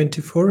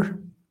 24.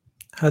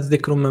 هذا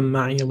ذكر من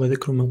معي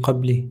وذكر من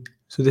قبلي.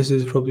 So this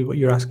is probably what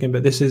you're asking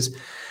about. This is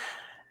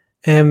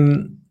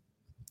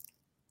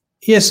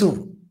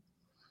so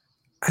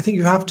I think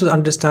you have to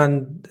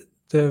understand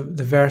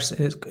the verse,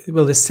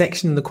 well, the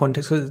section in the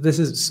context. So this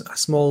is a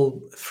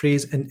small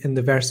phrase in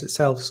the verse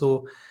itself.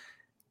 So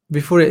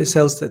before it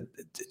says that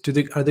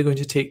are they going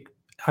to take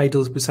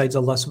idols besides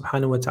Allah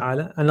subhanahu wa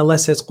ta'ala? And Allah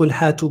says, قُلْ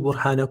هَاتُوا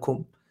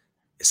بُرْهَانَكُمْ.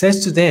 It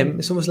says to them,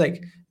 it's almost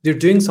like they're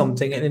doing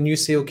something and then you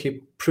say, okay,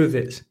 prove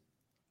it.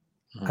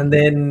 And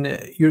then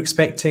you're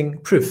expecting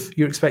proof.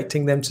 You're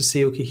expecting them to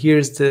say, okay,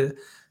 here's the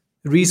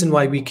reason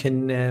why we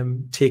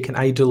can take an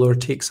idol or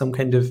take some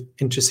kind of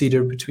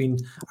interceder between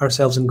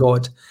ourselves and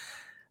God.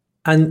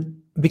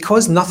 And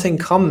because nothing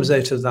comes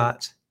out of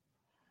that,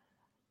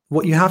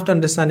 what you have to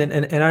understand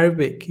in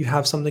Arabic, you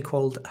have something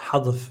called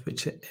hadaf,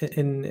 which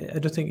I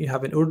don't think you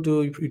have in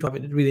Urdu, you don't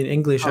have it really in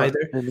English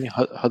either. يعني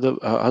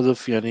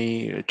هدف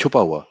يعني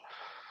छुपा हुआ.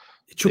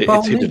 छुपा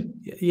It's hidden.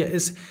 yeah,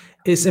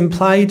 it's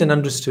implied and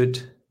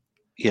understood.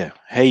 Yeah,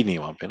 है ही नहीं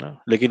वहाँ पे ना,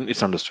 लेकिन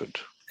it's understood.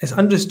 It's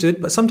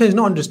understood, but sometimes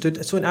not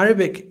understood. So in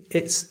Arabic,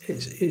 it's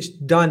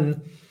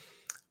done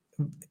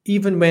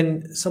even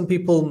when some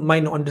people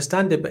might not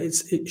understand it, but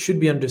it should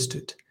be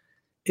understood.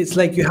 It's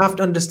like you have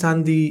to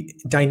understand the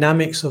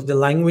dynamics of the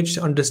language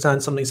to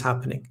understand something's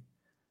happening.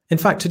 In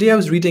fact, today I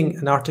was reading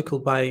an article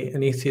by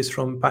an atheist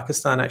from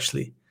Pakistan,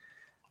 actually,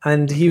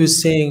 and he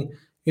was saying,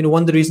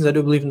 one of the reasons I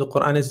don't believe in the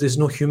Quran is there's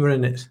no humor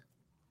in it.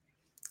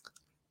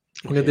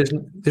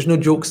 There's no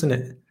jokes in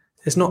it.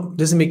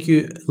 Doesn't make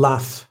you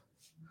laugh.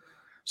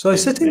 So I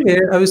was sitting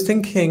there, I was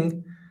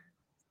thinking,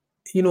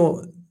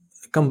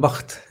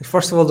 Kambacht.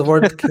 First of all, the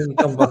word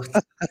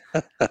Kambacht.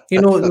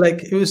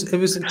 Like it was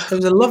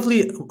a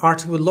lovely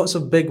article with lots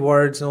of big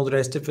words and all the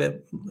rest of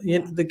it.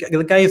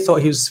 The guy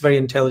thought he was very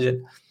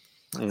intelligent.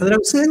 And then I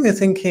was sitting there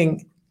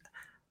thinking,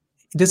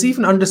 does he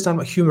even understand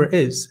what humor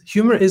is?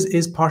 Humor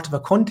is part of a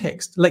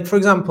context. Like, for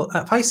example,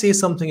 if I say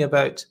something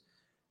about,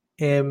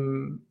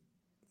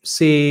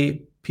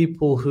 say,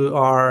 people who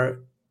are,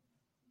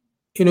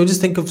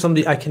 just think of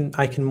somebody I can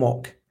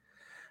mock.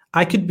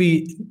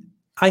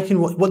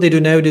 What they do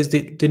nowadays,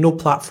 they no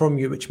platform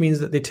you, which means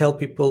that they tell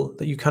people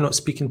that you cannot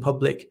speak in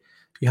public.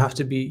 You have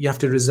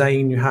to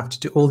resign. You have to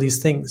do all these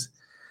things.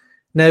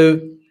 Now,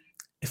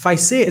 if I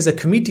say it as a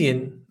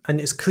comedian, and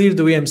it's clear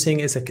the way I'm saying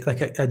it is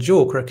like a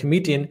joke or a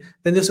comedian,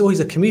 then there's always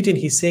a comedian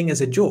he's saying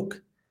as a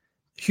joke.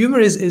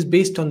 Humor is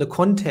based on the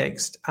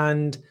context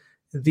and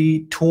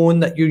the tone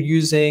that you're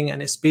using,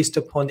 and it's based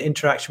upon the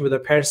interaction with a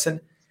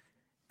person.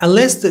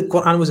 Unless the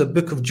Quran was a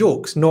book of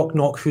jokes, knock,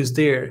 knock, who's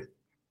there?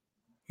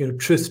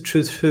 Truth,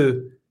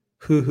 who?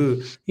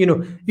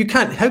 You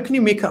can't, how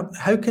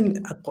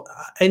can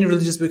any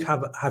religious book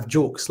have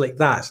jokes like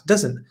that? It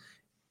doesn't.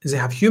 Does it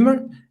have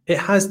humor? It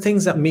has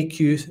things that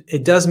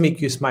it does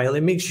make you smile.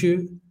 It makes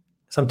you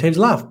sometimes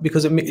laugh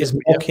because it is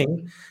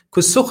mocking.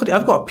 Because sukhri,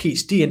 I've got a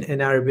PhD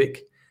in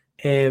Arabic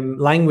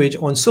language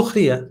on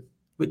sukhriya,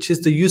 which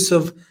is the use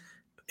of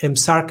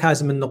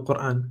sarcasm in the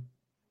Quran.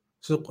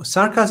 So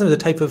sarcasm is a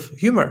type of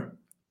humor.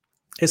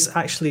 It's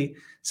actually,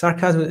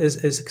 sarcasm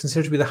is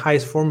considered to be the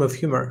highest form of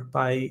humor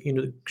by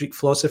Greek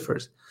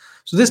philosophers.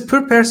 So this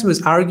poor person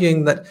was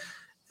arguing that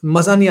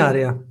maza nahi aa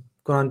raha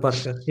Quran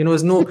parkar.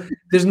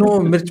 There's no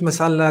mirch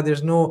masala,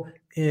 there's no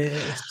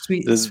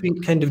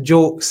sweet kind of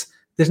jokes.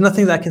 There's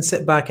nothing that I can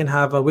sit back and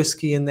have a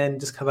whiskey and then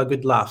just have a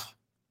good laugh.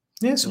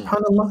 Yeah,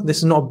 subhanallah, this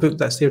is not a book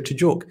that's there to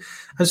joke.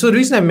 And so the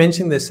reason I'm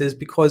mentioning this is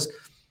because,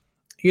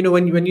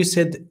 when you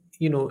said,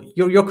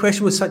 your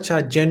question was such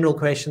a general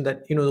question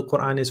that, the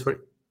Quran is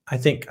for, I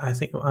think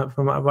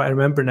from what I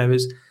remember now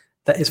is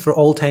that it's for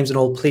all times and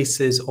all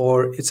places,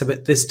 or it's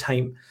about this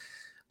time.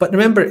 But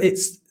remember,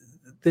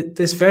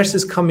 this verse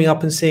is coming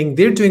up and saying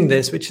they're doing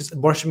this, which is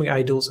worshipping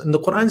idols. And the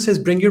Quran says,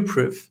 bring your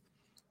proof.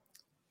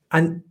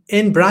 And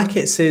in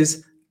brackets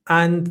says,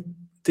 and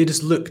they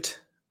just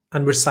looked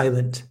and were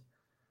silent.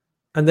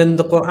 And then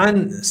the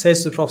Quran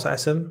says to the Prophet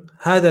ﷺ,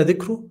 هذا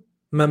ذكر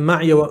من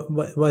معي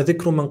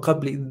وذكر من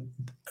قبلي.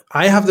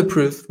 I have the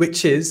proof,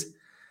 which is,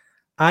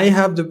 I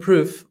have the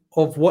proof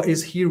of what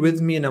is here with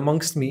me and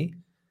amongst me,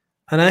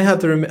 and I have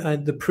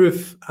the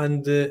proof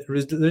and the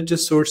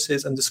religious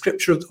sources and the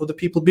scripture of the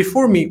people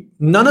before me,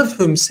 none of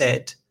whom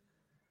said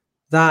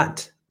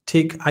that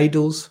take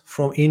idols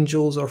from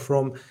angels or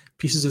from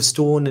pieces of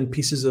stone and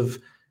pieces of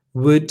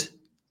wood.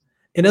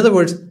 In other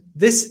words,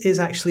 this is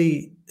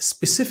actually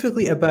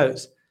specifically about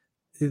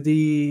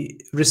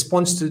the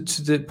response to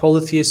the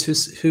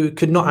polytheists who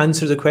could not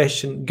answer the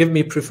question, give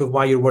me proof of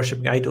why you're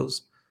worshipping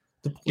idols.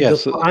 The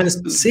Quran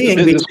is saying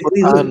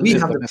basically, look, we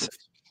have the proof.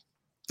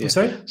 Yeah.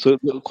 Sorry? So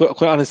the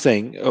Quran is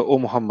saying, O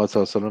Muhammad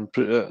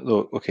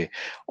okay,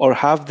 or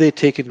have they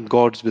taken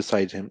gods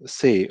beside him?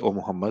 Say, O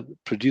Muhammad,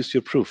 produce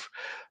your proof.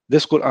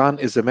 This Quran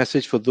is a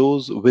message for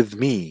those with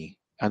me,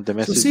 and the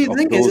message. So see, the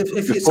thing is,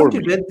 if somebody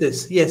me. read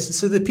this, yes.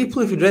 So the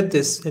people, if you read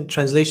this in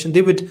translation,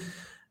 they would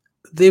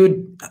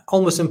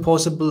almost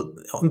impossible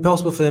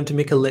for them to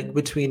make a link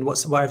between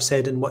what I've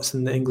said and what's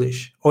in the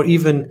English, or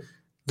even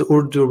the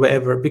Urdu or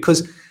whatever,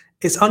 because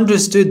it's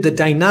understood the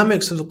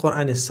dynamics of the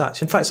Quran is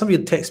such. In fact, somebody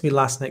texted me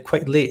last night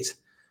quite late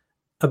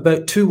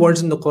about two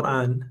words in the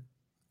Quran,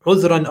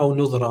 udhran aw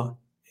nudhra,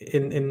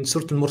 in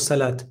Surah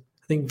Al-Mursalat,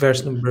 I think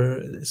verse number,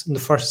 it's in the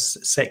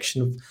first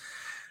section.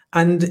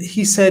 And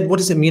he said, what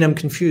does it mean? I'm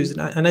confused.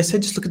 And I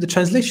said, just look at the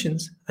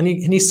translations. And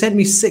he sent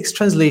me 6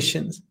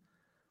 translations.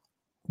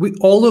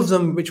 All of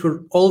them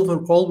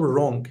were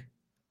wrong.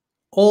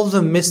 All of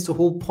them missed the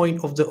whole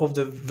point of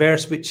the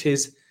verse, which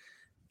is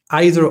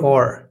either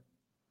or.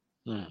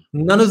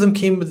 None of them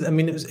came with. I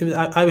mean,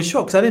 I was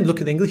shocked because I didn't look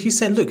at the English. He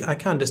said, "Look, I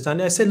can't understand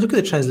it." I said, "Look at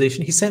the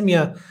translation." He sent me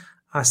a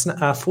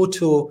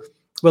photo,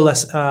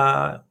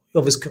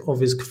 of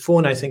his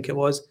phone. I think it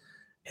was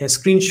a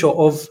screenshot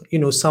of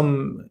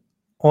some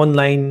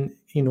online,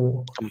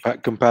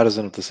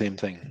 comparison of the same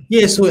thing.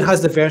 Yeah, so it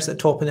has the verse at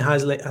the top and it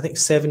has like I think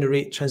 7 or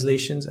 8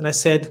 translations, and I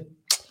said,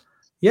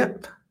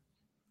 yep,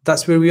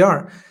 that's where we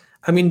are.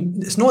 I mean,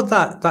 it's not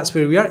that that's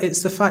where we are,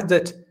 it's the fact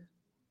that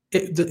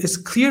it's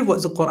clear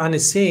what the Quran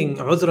is saying,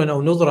 udran aw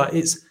nudra.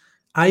 It's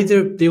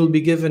either they will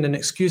be given an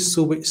excuse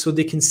so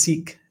they can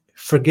seek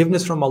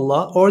forgiveness from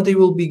Allah, or they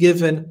will be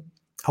given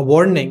a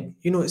warning.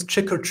 It's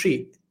trick or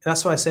treat.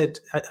 That's why I said,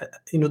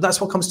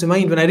 that's what comes to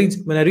mind when I read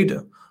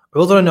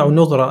udran aw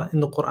nudra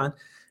in the Quran.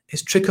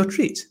 It's trick or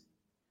treat.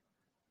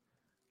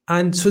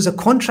 And so it's a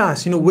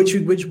contrast, what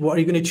are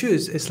you going to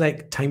choose? It's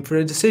like time for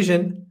a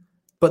decision,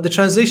 but the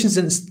translations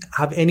didn't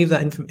have any of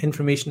that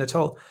information at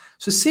all.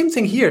 So same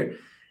thing here.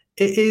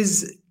 It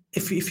is,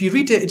 if you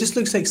read it, it just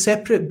looks like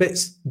separate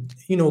bits,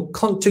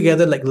 clunked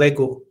together like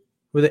Lego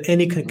without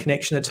any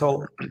connection at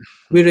all.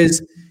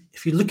 Whereas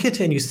if you look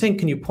at it and you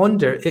think and you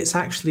ponder, it's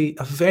actually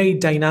a very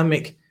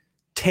dynamic,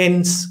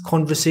 tense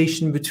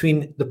conversation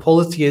between the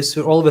polytheists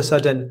who all of a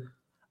sudden,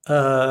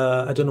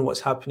 I don't know what's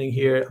happening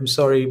here, I'm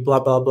sorry, blah,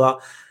 blah, blah.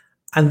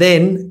 And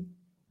then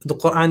the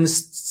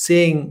Quran's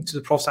saying to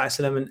the Prophet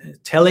ﷺ and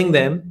telling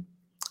them,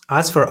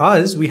 as for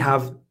us, we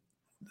have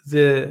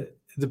the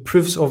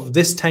proofs of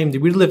this time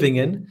that we're living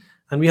in,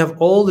 and we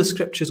have all the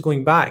scriptures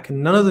going back,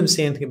 and none of them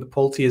say anything about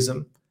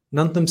polytheism.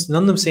 None of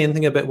them say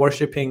anything about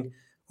worshipping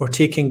or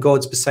taking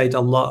gods beside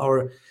Allah,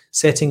 or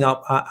setting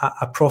up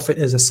a prophet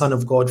as a son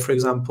of God, for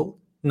example.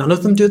 None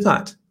of them do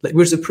that. Like,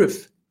 where's the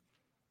proof?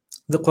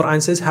 The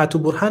Quran says, Hatu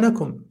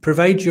burhanakum,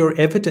 provide your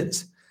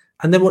evidence.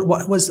 And then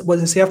what does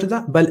it say after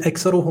that? Bal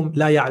aktharuhum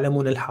la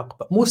ya'lamun al-haq.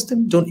 But most of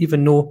them don't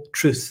even know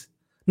truth.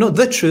 Not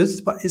the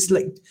truth, but it's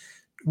like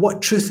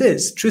what truth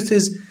is. Truth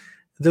is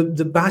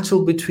the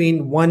battle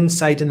between one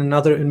side and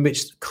another, in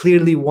which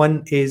clearly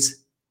one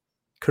is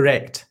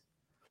correct.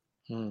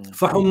 فَهُمْ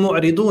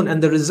مُعْرِضُونَ.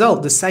 And the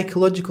result, the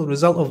psychological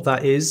result of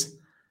that is,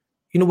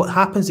 what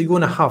happens? You go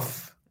in a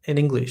huff in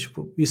English.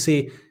 You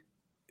say,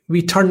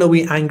 we turn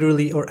away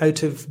angrily or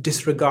out of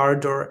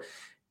disregard or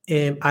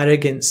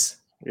arrogance.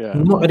 Yeah.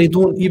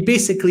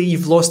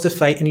 You've lost the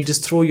fight, and you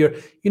just throw your,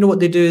 what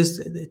they do is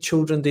the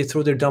children, they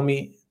throw their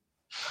dummy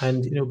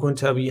and, go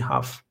into a wee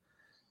huff.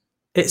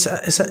 It's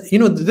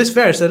this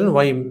verse, I don't know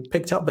why you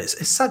picked up, but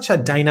it's such a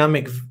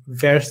dynamic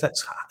verse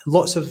that's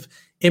lots of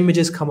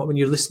images come up when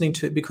you're listening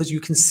to it, because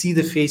you can see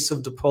the face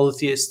of the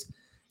polytheist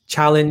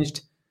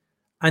challenged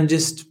and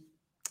just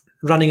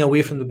running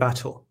away from the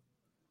battle.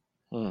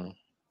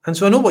 And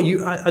so I know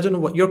I don't know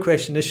what your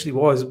question initially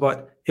was,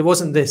 but it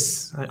wasn't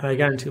this. I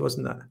guarantee it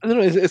wasn't that. I don't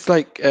know. It's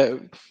like,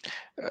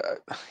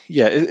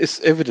 it's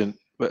evident,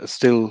 but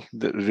still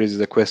that raises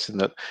the question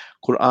that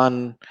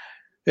Quran.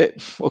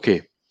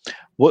 Okay,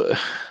 what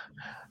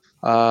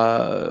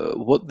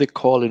they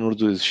call in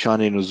Urdu is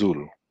Shane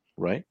Nuzul,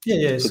 right?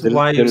 Yeah. So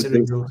why is it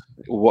revealed?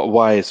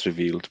 Why it's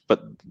revealed,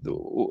 but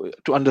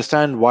to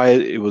understand why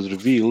it was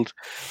revealed,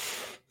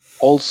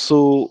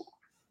 also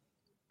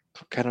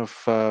kind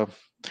of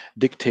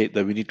dictate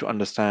that we need to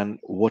understand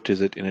what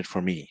is it in it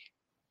for me.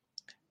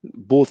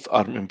 Both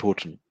are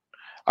important.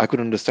 I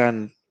could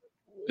understand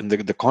in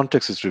the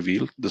context is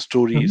revealed, the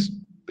story is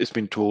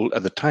been told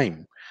at the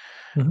time,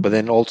 but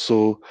then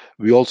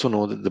we also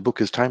know that the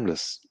book is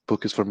timeless.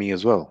 Book is for me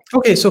as well.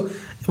 Okay, so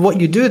what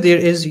you do there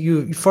is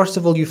you first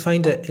of all you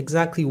find out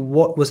exactly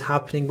what was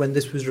happening when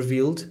this was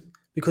revealed,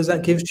 because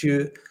that gives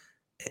you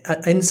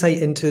an insight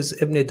into, as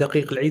Ibn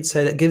Daqiq al-Eid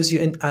said, it gives you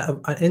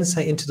an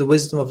insight into the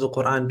wisdom of the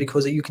Quran,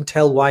 because you can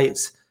tell why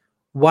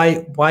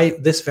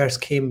this verse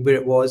came where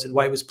it was and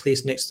why it was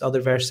placed next to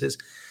other verses.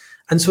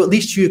 And so at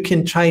least you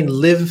can try and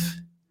live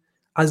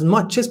as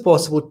much as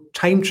possible,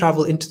 time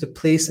travel into the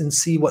place and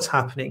see what's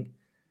happening.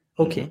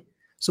 Okay,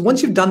 so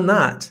once you've done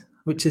that,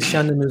 which is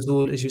Shan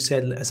al-Nuzul, as you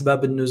said,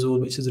 Asbab al-Nuzul,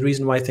 which is the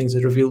reason why things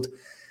are revealed,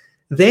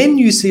 then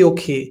you say,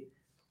 okay,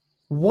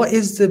 what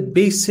is the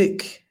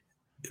basic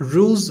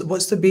rules,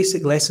 what's the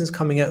basic lessons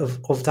coming out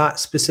of that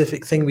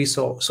specific thing we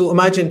saw? So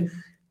imagine,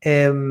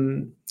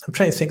 I'm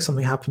trying to think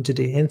something happened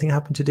today. Anything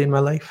happened today in my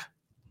life?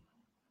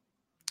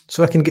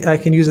 So I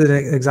can use an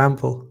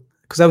example,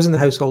 because I was in the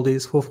house all day,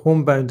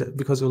 homebound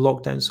because of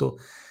lockdown. So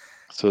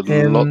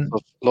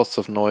lots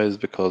of noise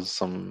because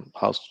some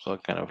house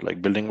kind of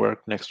like building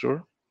work next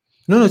door.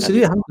 No,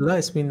 today, alhamdulillah,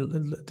 it's been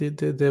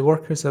the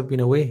workers have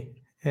been away.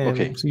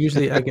 Okay. So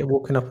usually I get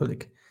woken up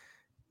at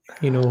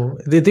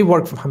they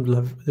work from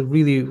alhamdulillah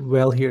really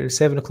well here.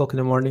 7 o'clock in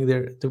the morning,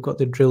 they've got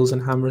their drills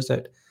and hammers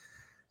out.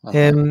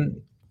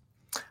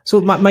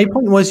 So my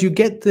point was, you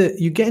get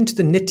into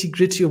the nitty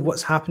gritty of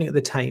what's happening at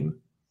the time,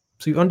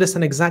 so you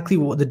understand exactly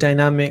what the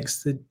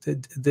dynamics,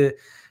 the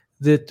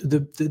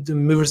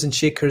movers and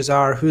shakers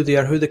are, who they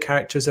are, who the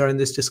characters are in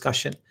this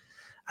discussion,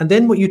 and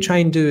then what you try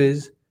and do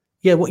is,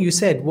 what you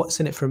said, what's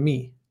in it for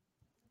me?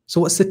 So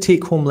what's the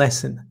take-home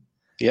lesson?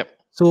 Yep.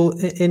 So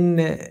in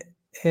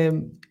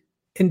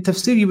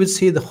tafsir, you would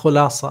say the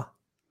khulasa.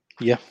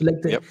 Yeah.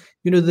 Like the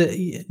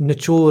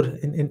nichor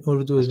in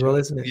Urdu as well,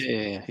 isn't it?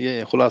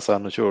 Yeah. Khulasa,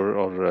 nichor,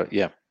 or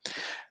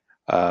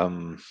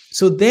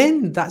So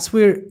then that's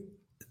where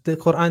the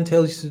Quran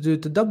tells you to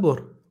do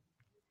tadabbur.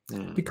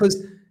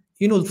 Because,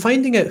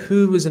 finding out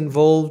who was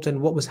involved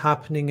and what was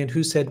happening and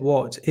who said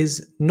what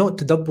is not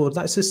tadabbur.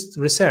 That's just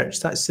research.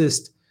 That's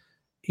just,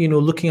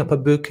 looking up a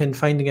book and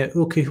finding out,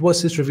 okay,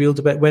 what's this revealed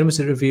about? When was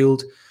it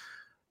revealed?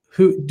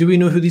 Who do we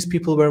know who these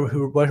people were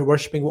who were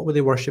worshipping? What were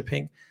they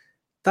worshipping?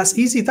 That's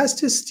easy. That's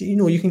just,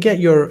 you can get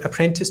your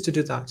apprentice to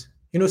do that.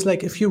 It's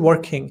like if you're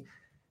working,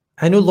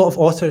 I know a lot of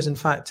authors, in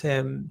fact,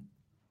 let's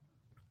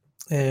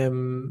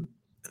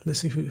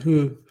see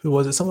who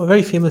was it? A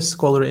very famous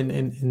scholar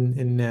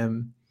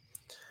in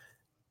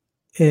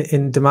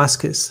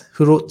Damascus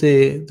who wrote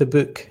the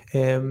book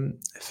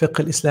Fiqh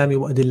al-Islami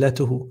wa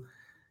Adillatuhu.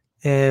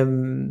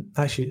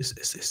 Actually,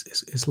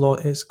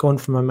 it's gone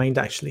from my mind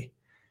actually.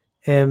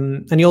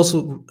 And he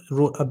also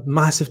wrote a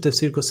massive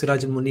tafsir called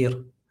Siraj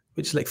al-Munir,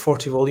 which is like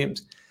 40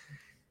 volumes.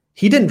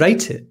 He didn't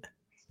write it.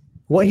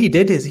 What he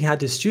did is he had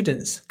his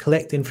students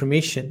collect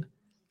information,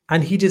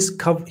 and he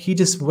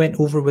just went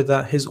over with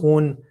his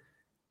own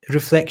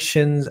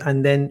reflections,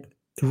 and then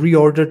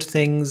reordered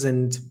things,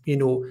 and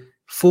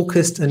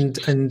focused and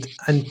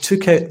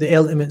took out the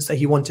elements that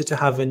he wanted to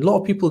have. And a lot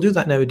of people do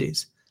that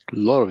nowadays. A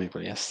lot of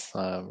people, yes.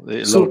 A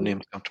lot of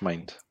names come to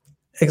mind.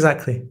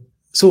 Exactly.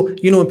 So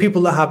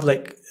people that have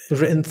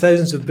written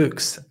thousands of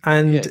books,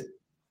 and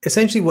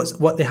essentially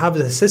what they have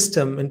is a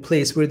system in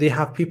place where they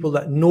have people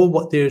that know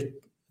what their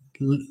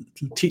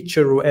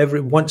teacher or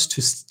whatever wants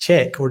to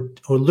check or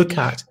look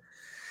at.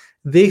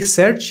 They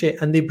search it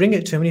and they bring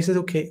it to him, and he says,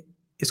 okay,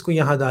 isko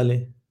yahan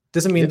dale.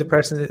 Doesn't mean the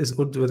person is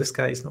Urdu, this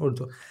guy is not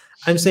Urdu.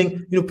 I'm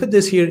saying, put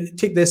this here,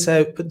 take this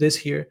out, put this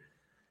here.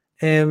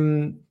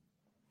 I'm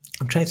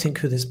trying to think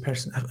who this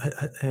person,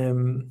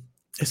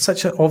 it's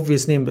such an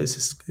obvious name, but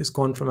it's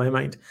gone from my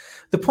mind.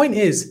 The point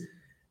is,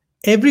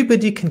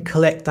 everybody can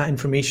collect that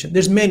information.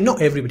 There's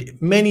not everybody,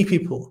 many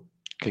people,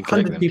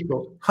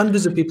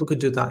 hundreds of people could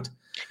do that.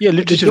 Yeah,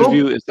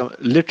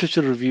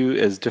 literature review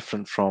is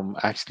different from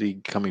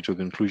actually coming to a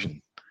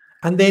conclusion.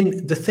 And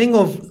then the thing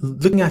of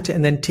looking at it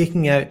and then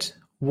taking out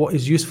what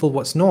is useful,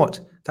 what's not,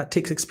 that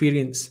takes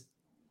experience,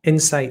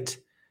 insight.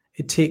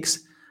 It takes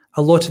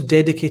a lot of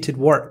dedicated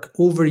work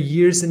over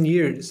years and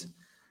years,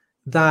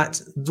 that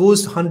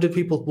those 100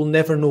 people will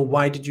never know,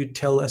 why did you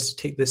tell us to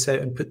take this out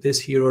and put this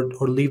here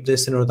or leave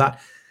this in or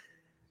that.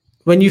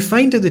 When you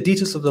find out the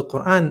details of the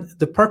Quran,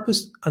 the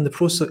purpose and the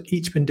process of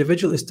each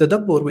individual is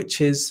tadabbur,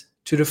 which is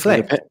to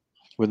reflect.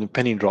 When the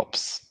penny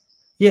drops.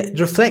 Yeah,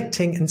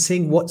 reflecting and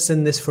saying, what's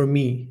in this for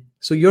me?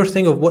 So your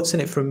thing of what's in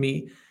it for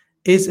me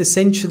is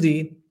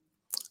essentially,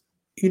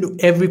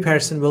 every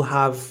person will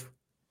have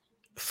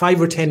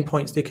 5 or 10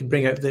 points they could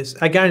bring out of this.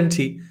 I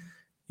guarantee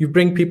you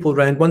bring people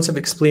around, once I've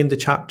explained the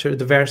chapter,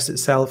 the verse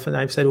itself, and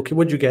I've said, okay,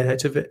 what did you get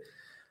out of it?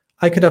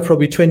 I could have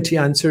probably 20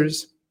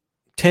 answers.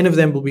 10 of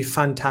them will be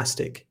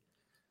fantastic.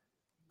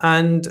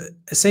 And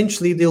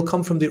essentially, they'll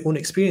come from their own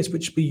experience,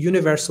 which will be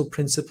universal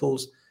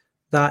principles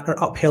that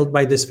are upheld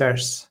by this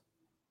verse.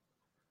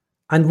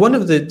 And one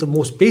of the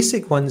most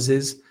basic ones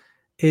is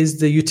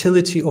the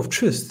utility of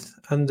truth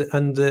and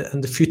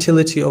the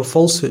futility of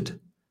falsehood.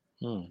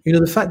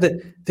 The fact that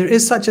there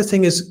is such a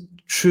thing as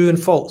true and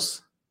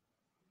false.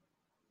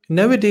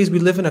 Nowadays, we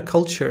live in a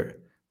culture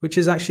which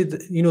is actually,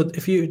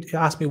 if you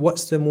ask me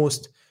what's the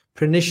most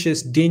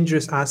pernicious,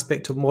 dangerous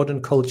aspect of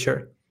modern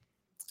culture,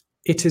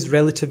 it is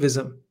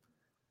relativism.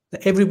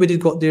 That everybody's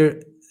got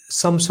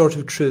some sort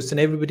of truth, and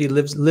everybody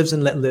lives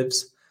and let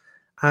lives,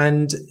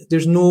 and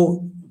there's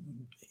no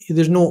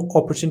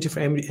opportunity for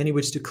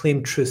anybody to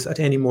claim truth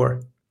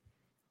anymore.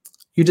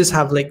 You just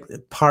have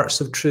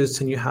parts of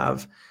truth, and you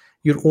have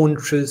your own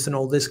truth and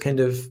all this kind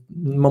of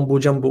mumbo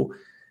jumbo.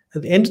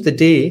 At the end of the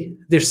day,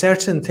 there's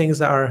certain things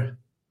that are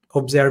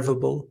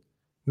observable,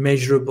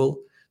 measurable.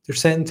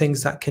 There's certain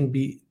things that can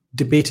be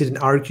debated and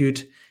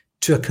argued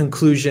to a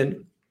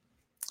conclusion.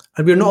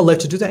 And we're not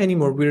allowed to do that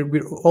anymore.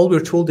 All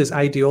we're told is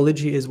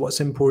ideology is what's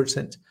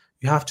important.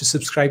 You have to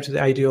subscribe to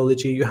the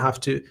ideology. You have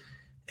to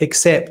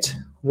accept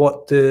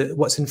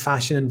what's in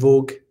fashion and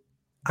vogue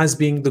as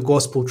being the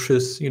gospel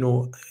truth,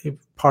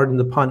 pardon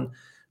the pun.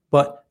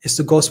 But it's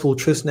the gospel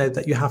truth now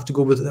that you have to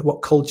go with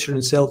what culture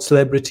and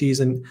celebrities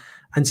and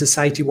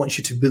society wants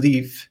you to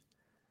believe.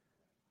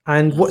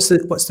 And what's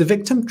the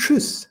victim?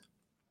 Truth.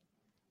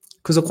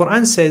 Because the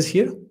Quran says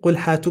here, قُلْ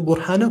هَاتُوا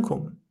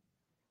بُرْهَانَكُمْ.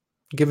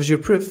 Give us your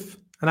proof.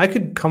 And I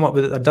could come up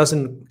with a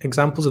dozen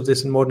examples of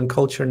this in modern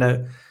culture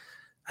now.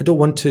 I don't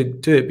want to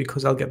do it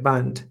because I'll get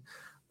banned.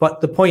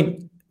 But the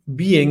point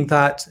being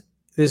that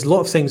there's a lot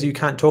of things you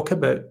can't talk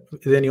about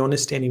with any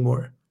honesty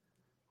anymore.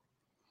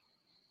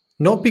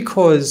 Not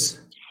because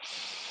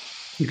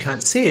you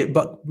can't say it,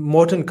 but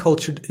modern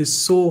culture is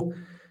so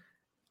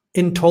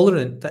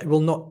intolerant that it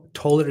will not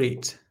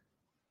tolerate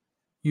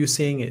you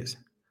saying it.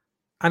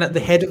 And at the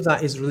head of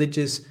that is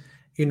religious,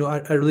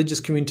 a religious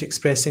community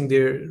expressing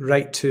their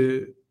right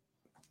to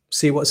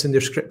say what's in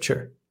their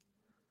scripture.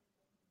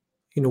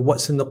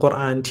 What's in the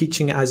Quran,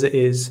 teaching it as it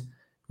is,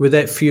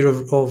 without fear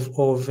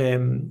of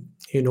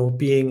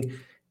being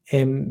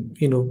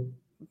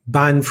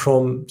banned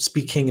from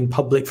speaking in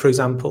public, for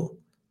example.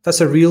 That's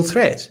a real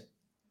threat.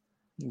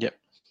 Yeah.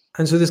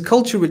 And so this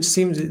culture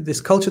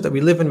that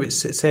we live in, which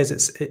says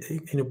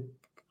it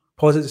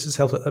posits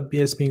itself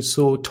as being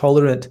so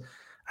tolerant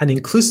and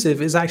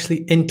inclusive, is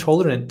actually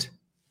intolerant.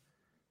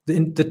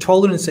 The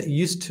tolerance that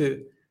used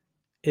to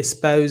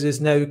espouse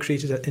is now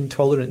created as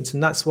intolerance.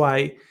 And that's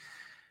why,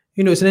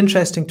 it's an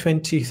interesting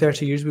 20,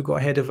 30 years we've got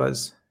ahead of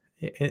us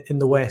in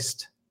the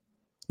West.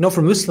 Not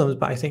for Muslims,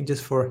 but I think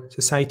just for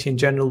society in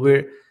general,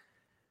 where,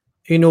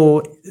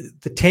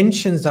 the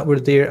tensions that were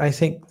there, I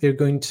think they're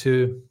going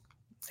to,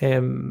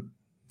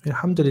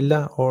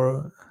 alhamdulillah,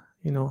 or,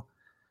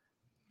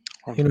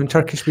 in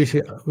Turkish we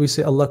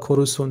say Allah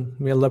korusun,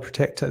 may Allah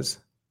protect us.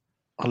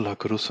 Allah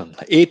Kurusun.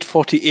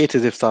 8:48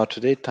 is iftar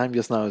today. Time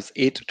just now is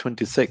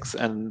 8:26,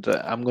 and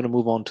I'm going to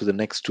move on to the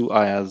next two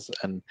ayahs,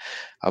 and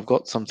I've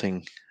got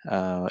something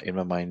in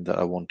my mind that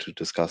I want to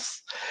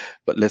discuss.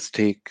 But let's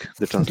take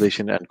the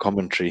translation and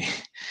commentary.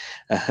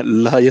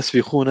 لا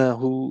يسبقونه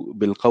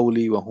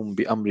بالقول وهم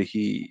بأمره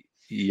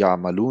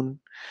يعملون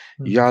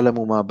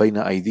يعلم ما بين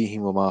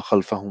أيديهم وما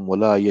خلفهم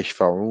ولا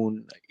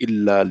يشفعون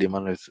إلا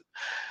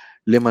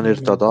لمن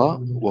ارتضى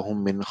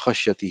وهم من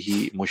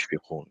خشيته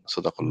مشفقون.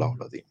 صدق الله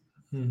العظيم.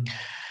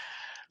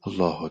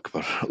 अल्लाह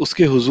अकबर.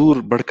 उसके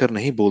हुजूर बढ़कर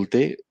नहीं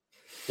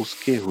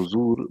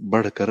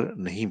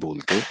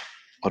बोलते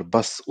और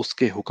बस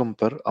उसके हुक्म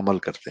पर अमल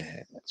करते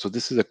हैं. So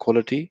this is a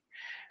quality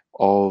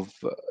of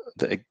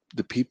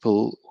the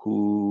people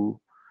who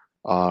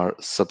are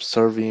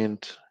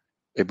subservient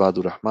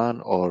Ibadur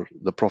Rahman or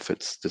the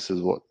prophets. This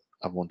is what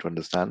I want to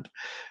understand.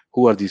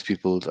 Who are these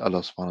people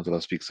Allah subhanahu wa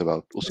ta'ala speaks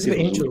about? This is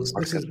angels.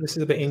 This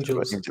is about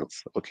angels.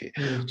 Okay.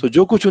 So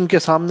जो कुछ उनके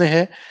सामने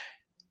है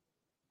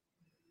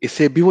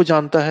इसे भी वो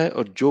जानता है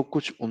और जो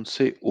कुछ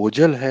उनसे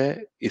ओझल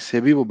है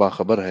इसे भी वो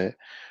बाखबर है.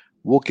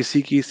 वो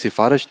किसी की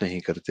सिफारिश नहीं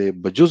करते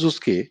बजुज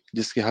उसके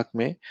जिसके हक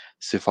में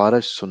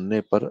सिफारिश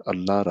सुनने पर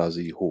अल्लाह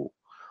राजी हो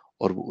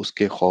और वो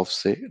उसके खौफ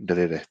से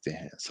डरे रहते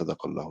हैं.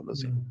 सदक़ल्लाहुल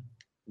अज़ीम.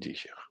 जी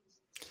Sheikh.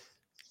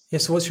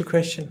 Yes, what's your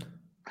question?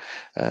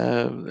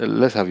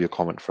 Let's have your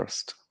comment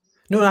first.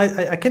 No,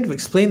 I kind of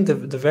explained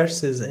the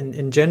verses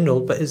in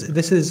general, but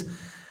this is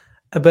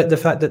about the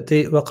fact that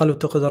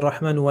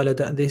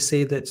they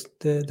say that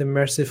the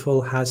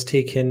merciful has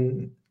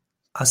taken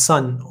a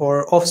son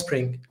or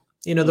offspring,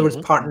 in other words,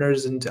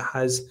 partners, and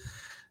has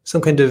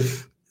some kind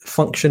of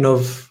function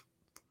of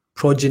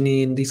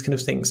progeny and these kind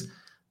of things.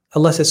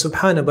 Allah says,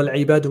 Subhana bal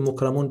ibadu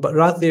mukramun, but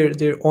rather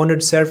they're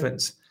honored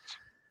servants.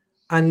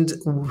 And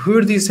who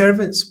are these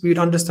servants? We would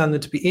understand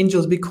them to be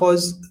angels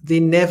because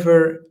they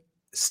never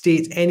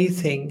state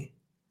anything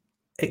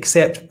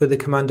except with the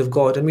command of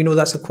God. And we know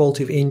that's a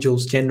quality of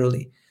angels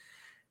generally.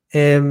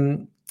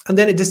 And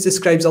then it just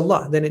describes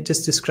Allah. Then it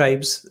just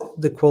describes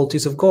the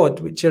qualities of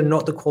God, which are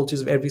not the qualities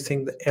of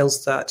everything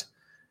else that,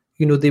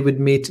 they would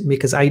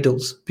make as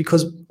idols.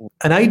 Because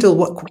an idol,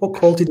 what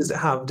quality does it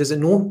have? Does it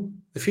know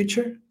the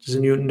future?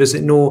 Does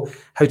it know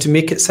how to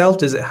make itself?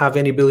 Does it have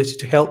any ability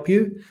to help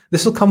you?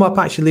 This will come up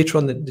actually later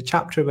on the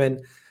chapter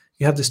when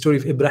you have the story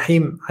of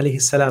Ibrahim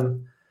alayhi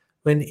salam.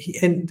 When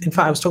in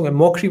fact, I was talking about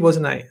mockery,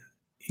 wasn't I?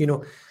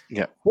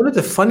 Yeah. One of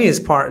the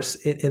funniest parts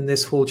in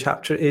this whole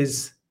chapter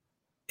is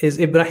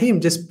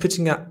Ibrahim just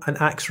putting an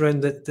axe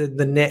around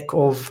the neck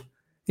of,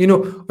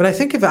 when I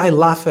think of it, I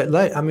laugh out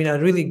loud. I mean, I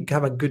really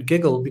have a good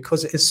giggle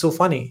because it is so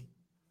funny.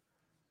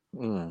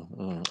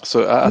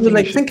 So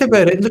I think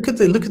about it. Look at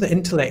the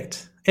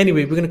intellect.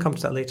 Anyway, we're going to come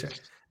to that later.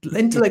 The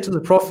intellect of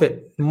the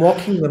Prophet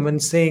mocking them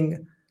and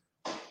saying,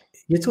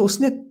 that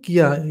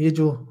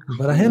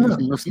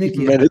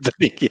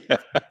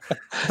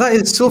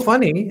is so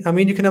funny. I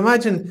mean, you can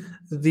imagine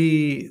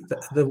the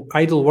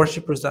idol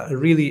worshippers that are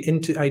really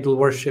into idol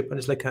worship, and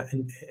it's like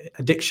an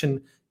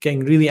addiction,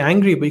 getting really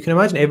angry. But you can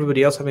imagine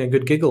everybody else having a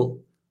good giggle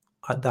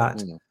at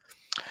that.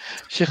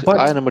 Sheikh,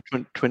 ayah number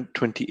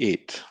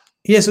 28.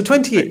 Yeah, so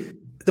 28.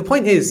 The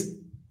point is,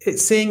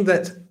 it's saying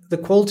that the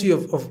quality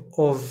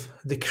of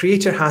the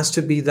creator has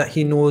to be that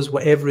he knows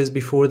whatever is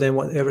before them,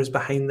 whatever is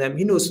behind them.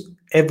 He knows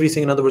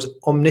everything. In other words,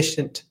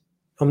 omniscient.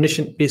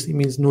 Omniscient basically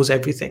means knows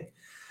everything.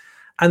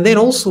 And then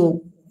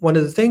also, one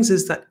of the things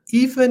is that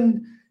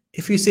even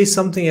if you say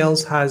something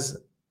else has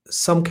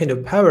some kind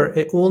of power,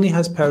 it only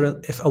has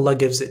power if Allah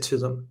gives it to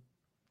them.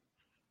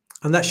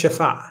 And that's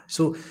shafa'ah.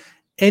 So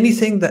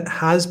anything that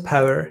has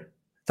power,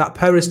 that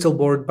power is still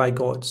borrowed by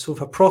God. So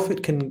if a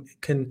prophet can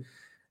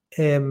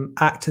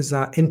act as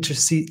an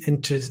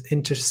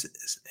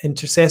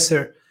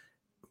intercessor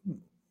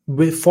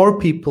for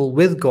people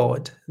with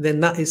God, then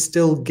that is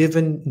still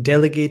given,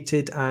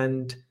 delegated,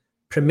 and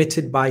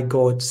permitted by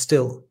God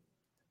still.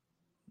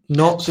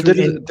 Not so there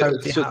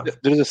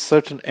is a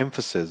certain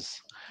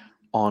emphasis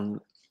on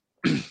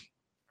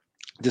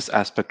this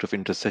aspect of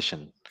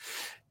intercession,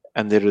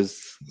 and there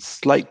is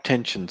slight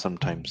tension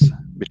sometimes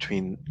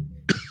between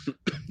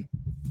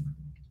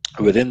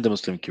within the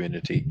Muslim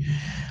community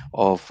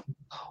of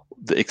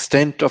the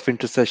extent of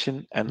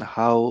intercession and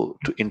how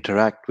to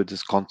interact with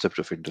this concept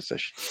of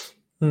intercession.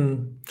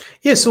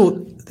 Yeah, so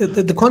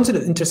the concept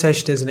of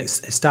intercession is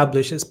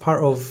established. It's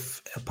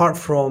apart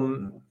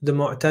from the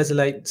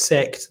Mu'tazilite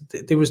sect,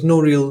 there was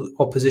no real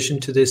opposition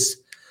to this.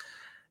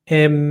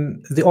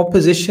 The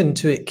opposition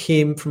to it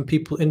came from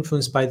people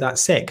influenced by that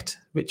sect,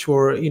 which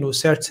were,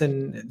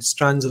 certain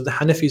strands of the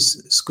Hanafi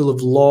school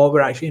of law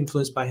were actually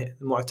influenced by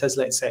the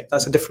Mu'tazilite sect.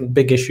 That's a different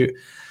big issue.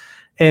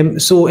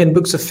 So in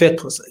books of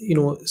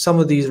fiqh, some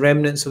of these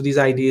remnants of these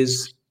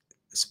ideas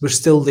were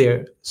still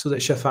there, so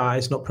that shafa'a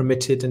is not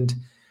permitted, and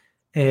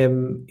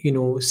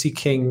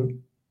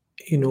seeking,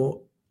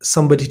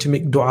 somebody to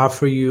make dua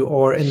for you,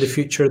 or in the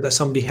future that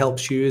somebody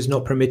helps you, is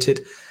not permitted.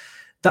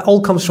 That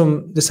all comes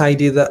from this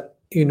idea that,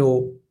 it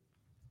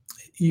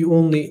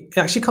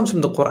actually comes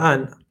from the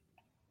Quran,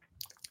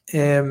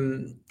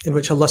 in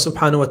which Allah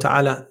subhanahu wa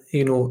ta'ala,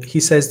 He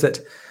says that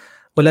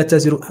وَلَا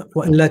تَزِرُ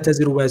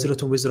وَازِرَةٌ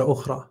وِزْرَ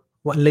أُخْرَى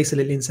وَأَنْ لَيْسَ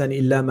لِلْإِنسَانِ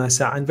إِلَّا مَا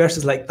سَعَى, and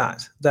verses like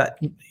that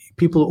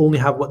people only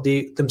have what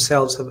they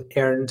themselves have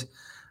earned,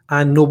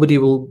 and nobody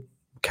will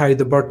carry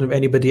the burden of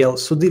anybody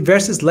else. So the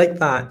verses like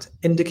that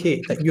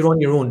indicate that you're on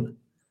your own.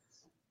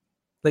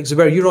 Like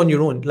Zubair, you're on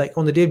your own. Like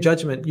on the Day of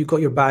Judgment, you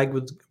got your bag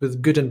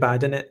with good and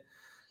bad in it.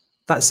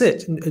 That's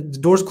it. The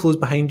door's closed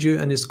behind you,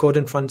 and it's God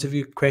in front of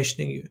you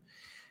questioning you.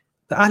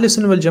 The Ahl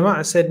Sunnah wal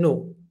Jama'ah said,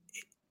 no,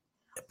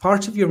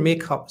 part of your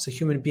makeup as a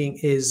human being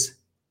is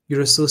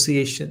your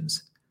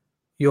associations,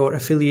 your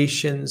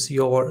affiliations,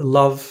 your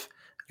love,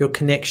 your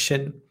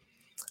connection,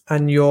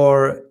 and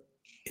your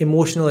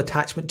emotional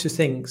attachment to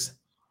things.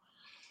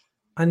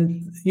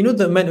 And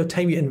the amount of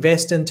time you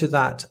invest into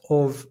that,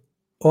 of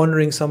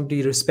honoring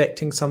somebody,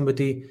 respecting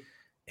somebody,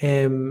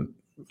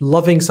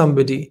 loving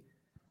somebody,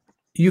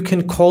 you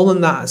can call on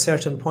that at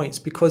certain points,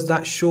 because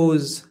that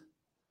shows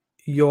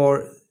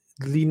you're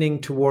leaning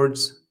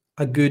towards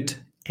a good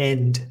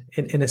end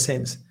in a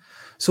sense.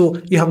 So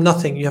you have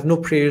nothing, you have no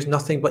prayers,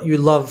 nothing, but you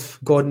love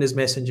God and His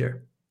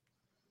messenger.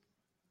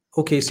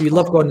 Okay, so you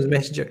love God and His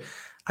messenger.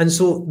 And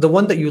so the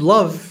one that you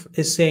love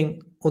is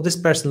saying, oh, this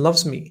person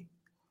loves me.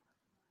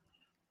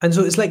 And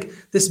so it's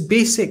like this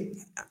basic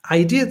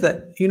idea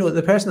that,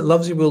 the person that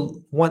loves you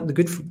will want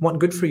good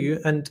for you.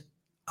 And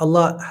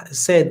Allah has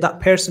said that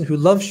person who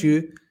loves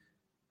you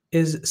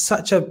is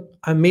such an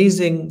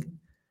amazing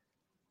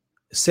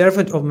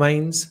servant of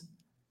mine.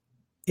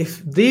 If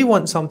they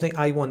want something,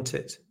 I want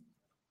it.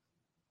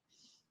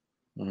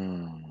 Do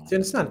you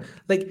understand?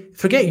 Like,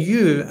 forget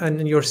you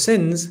and your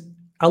sins.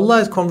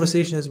 Allah's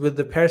conversation is with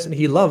the person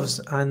He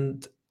loves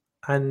and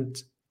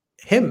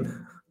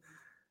Him.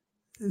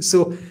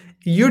 So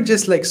you're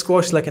just like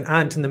squashed like an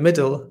ant in the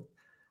middle,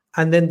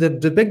 and then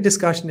the big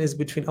discussion is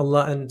between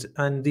Allah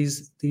and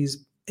these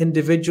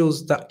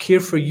individuals that care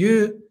for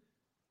you.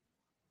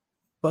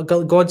 But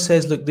God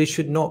says, look, they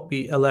should not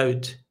be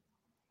allowed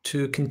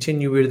to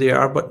continue where they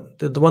are. But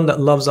the one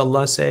that loves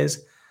Allah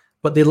says,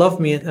 but they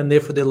love me, and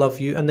therefore they love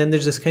you. And then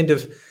there's this kind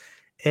of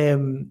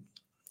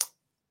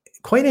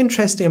quite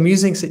interesting,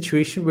 amusing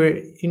situation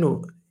where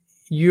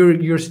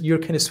you're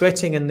kind of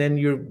sweating, and then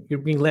you're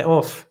being let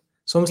off.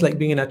 It's almost like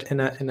being in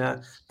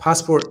a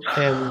passport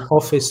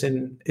office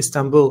in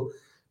Istanbul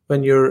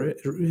when your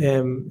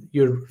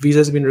visa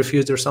has been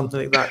refused or something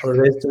like that, or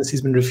residency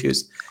has been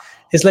refused.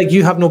 It's like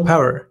you have no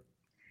power,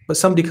 but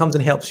somebody comes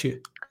and helps you,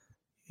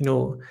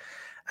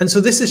 And so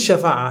this is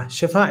shafa'ah.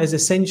 Shafa'ah is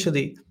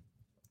essentially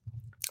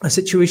a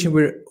situation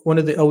where one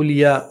of the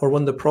awliya or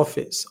one of the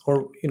prophets,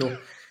 or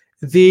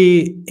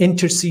they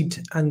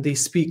intercede and they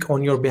speak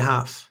on your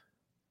behalf.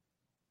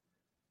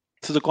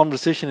 So the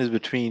conversation is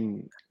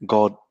between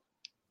God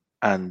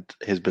and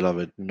His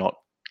beloved, not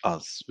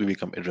us. We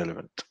become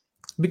irrelevant.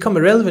 Become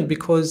irrelevant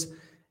because,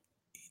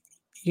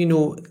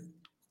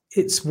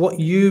 it's what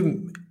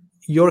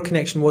your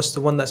connection was to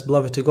the one that's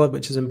beloved to God,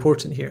 which is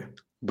important here.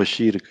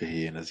 Bashir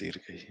kahiye, Nazir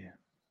kahiye.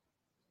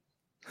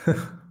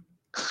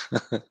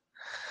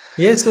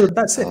 Yeah, so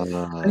that's it.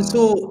 And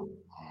so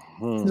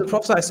the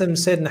Prophet ﷺ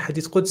said in the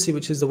Hadith Qudsi,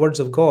 which is the words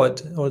of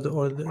God, or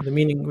the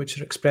meaning which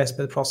are expressed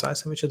by the Prophet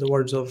ﷺ, which are the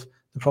words of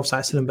the Prophet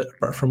ﷺ,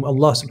 but from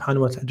Allah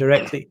subhanahu wa ta'ala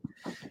directly,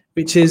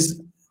 which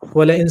is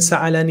وَلَئِن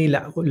سَأَلَنِي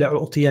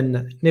لَأُعْطِيَنَّ.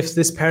 And if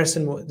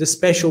this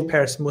special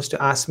person was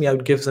to ask me, I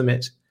would give them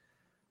it.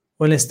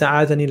 وَلَئِنْ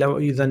اسْتَعَاذَنِي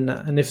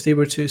لَأُعِيذَنَّ. And if they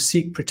were to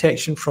seek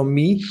protection from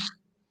me,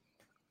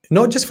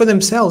 not just for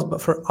themselves,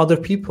 but for other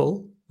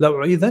people,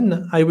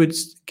 لَأُعِيذَنَّ, I would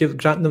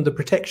grant them the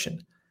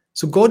protection.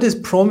 So God has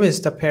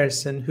promised a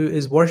person who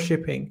is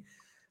worshipping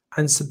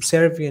and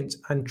subservient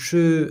and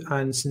true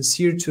and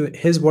sincere to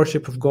his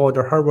worship of God,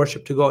 or her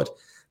worship to God,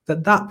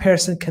 that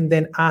person can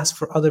then ask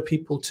for other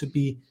people to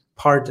be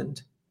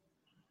pardoned.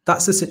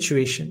 That's the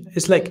situation.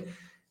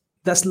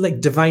 That's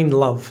like divine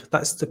love.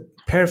 That's the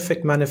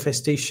perfect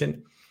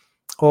manifestation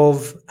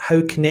of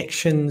how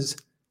connections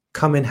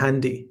come in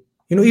handy.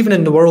 Even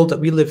in the world that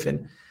we live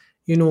in,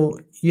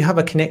 you have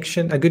a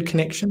connection, a good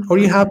connection, or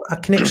you have a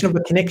connection of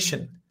a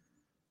connection.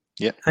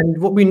 Yeah.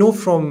 And what we know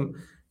from,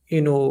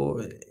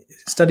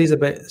 studies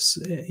about,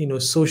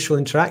 social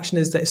interaction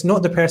is that it's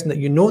not the person that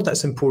you know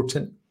that's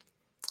important.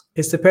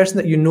 It's the person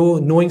that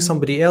knowing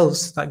somebody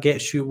else that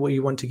gets you what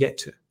you want to get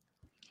to.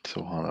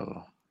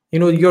 Subhanallah. You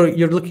know,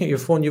 you're looking at your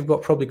phone, you've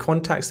got probably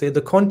contacts there.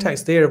 The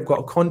contacts there have got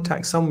a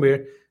contact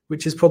somewhere,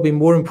 which is probably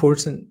more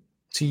important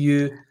to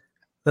you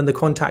than the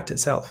contact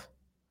itself.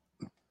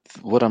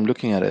 What I'm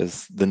looking at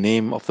is the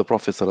name of the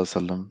Prophet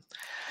ﷺ,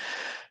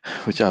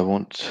 which I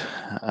want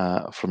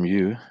from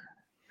you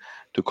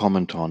to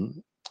comment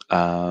on.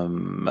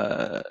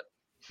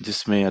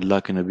 जिसमें अल्लाह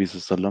के नबी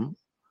सल्लल्लाहु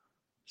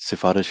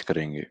सिफारिश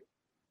करेंगे.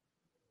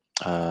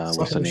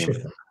 What's the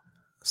name?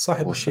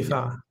 Sahib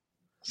al-Shifa.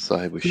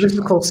 Sahib This is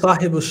al-Shifa. called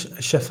Sahib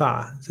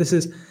al-Shafa. This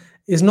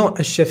is not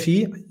a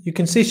Shafi'. You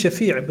can say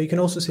Shafi', but you can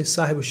also say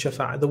Sahib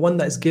al-Shafa', the one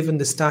that is given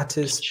the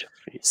status,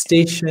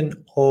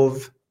 station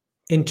of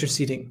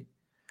interceding.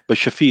 But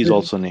Shafi is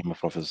also a name of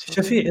Prophet.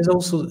 Shafi' is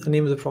also the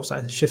name of the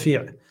Prophet,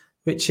 Shafi',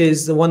 which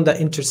is the one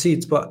that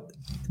intercedes. But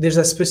there's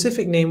a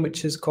specific name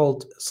which is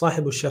called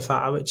Sahib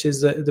al-Shafa'a, which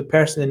is the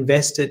person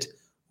invested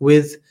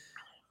with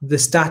the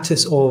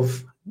status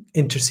of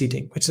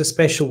interceding, which is a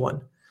special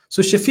one.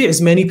 So Shafi'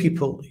 is many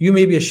people. You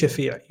may be a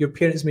Shafi'. Your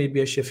parents may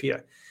be a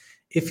Shafi'.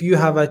 If you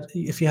have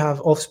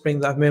offspring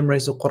that have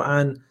memorized the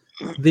Quran,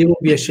 they will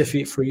be a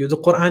Shafi' for you. The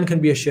Quran can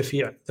be a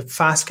Shafi'. The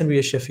fast can be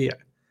a Shafi'.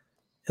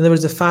 In other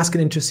words, the fast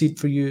can intercede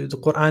for you. The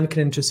Quran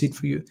can intercede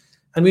for you.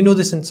 And we know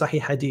this in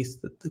Sahih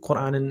Hadith, that the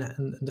Quran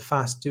and the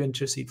fast do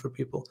intercede for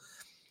people.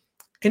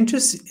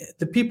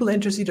 The people that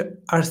intercede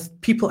are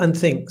people and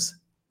things.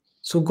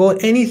 So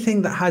God,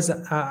 anything that has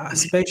a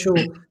special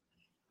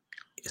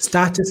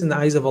status in the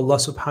eyes of Allah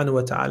subhanahu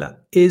wa ta'ala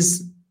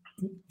is,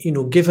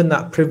 given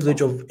that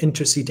privilege of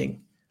interceding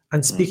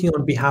and speaking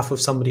on behalf of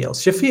somebody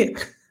else. Shafi'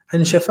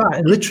 and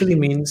Shafa' literally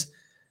means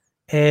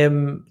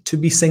to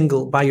be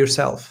single by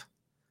yourself.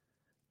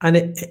 And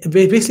it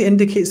basically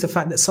indicates the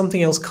fact that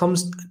something else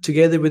comes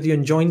together with you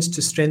and joins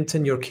to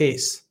strengthen your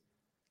case.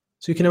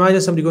 So you can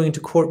imagine somebody going into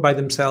court by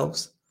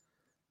themselves.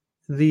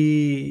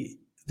 The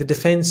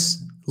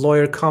defense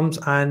lawyer comes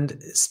and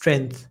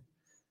strength,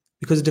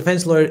 because the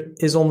defense lawyer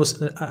is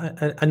almost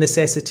a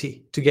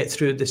necessity to get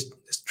through this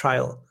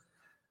trial.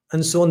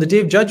 And so on the day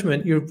of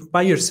judgment, you're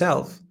by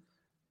yourself,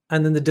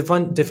 and then the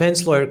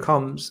defense lawyer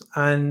comes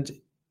and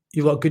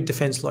you've got a good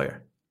defense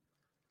lawyer.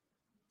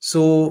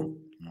 So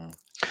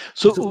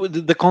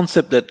the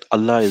concept that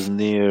Allah is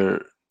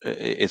near,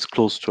 is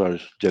close to our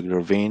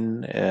jugular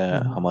vein,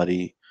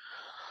 हमारी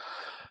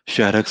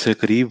शहरक से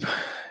करीब,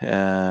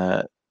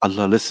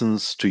 Allah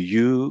listens to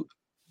you,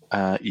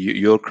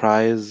 your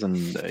cries and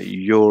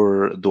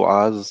your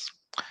du'as,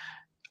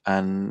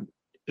 and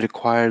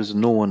requires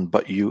no one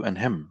but you and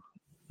Him.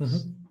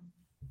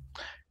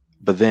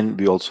 But then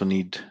we also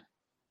need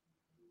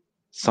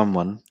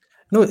someone.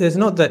 No, it's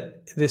not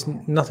that there's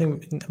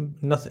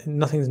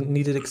nothing's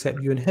needed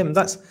except you and Him.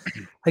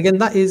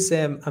 That is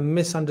a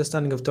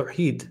misunderstanding of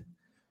Tawheed,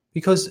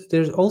 because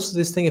there's also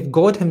this thing, if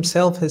God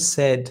Himself has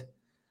said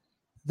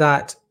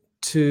that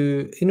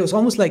it's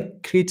almost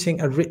like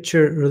creating a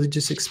richer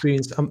religious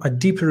experience, a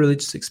deeper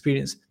religious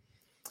experience,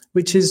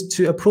 which is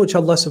to approach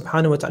Allah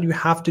subhanahu wa ta'ala. You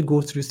have to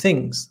go through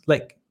things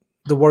like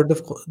the word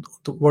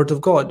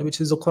of God,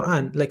 which is the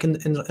Quran. Like in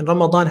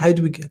Ramadan, how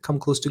do we come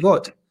close to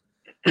God?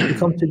 We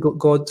come to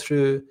God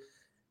through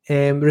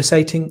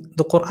reciting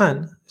the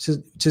Quran,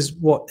 which is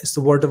what is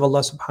the word of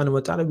Allah subhanahu wa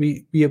ta'ala.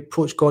 We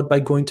approach God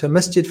by going to a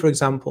masjid, for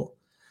example,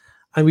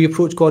 and we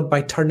approach God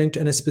by turning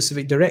in a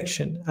specific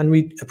direction, and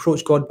we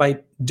approach God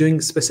by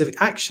doing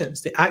specific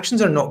actions. The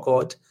actions are not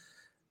God.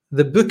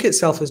 The book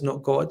itself is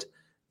not God.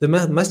 The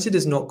masjid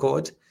is not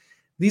God.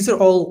 These are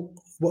all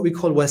what we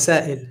call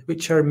wasa'il,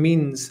 which are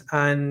means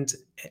and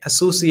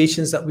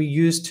associations that we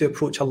use to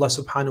approach Allah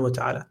subhanahu wa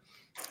ta'ala.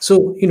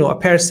 So, a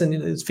person,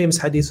 it's famous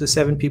hadith with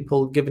 7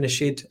 people given a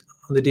shade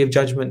on the day of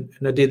judgment.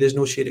 In a day there's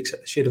no shade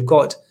except the shade of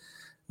God.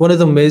 One of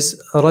them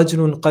is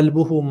رَجُلٌ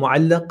قَلْبُهُ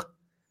مُعَلَّقٌ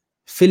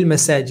fil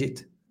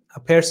masajid, a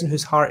person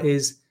whose heart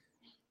is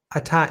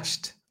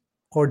attached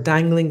or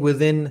dangling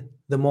within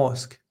the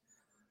mosque.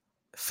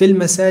 Fil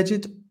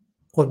masajid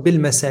or bil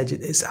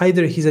masajid. It's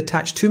either he's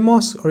attached to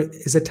mosques or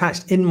is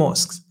attached in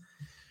mosques.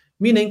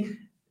 Meaning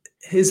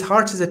his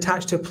heart is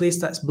attached to a place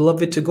that's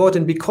beloved to God.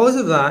 And because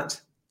of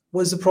that,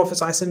 what does the Prophet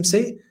ﷺ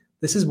say?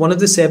 This is one of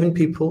the 7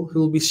 people who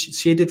will be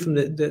shaded from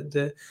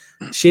the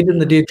shaded in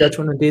the day of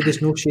judgment. On the day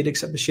there's no shade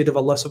except the shade of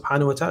Allah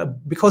subhanahu wa ta'ala.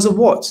 Because of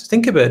what?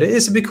 Think about it.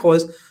 It's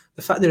because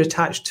the fact they're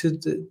attached to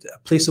a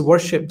place of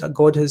worship that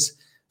God has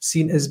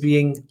seen as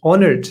being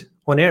honored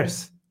on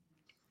earth.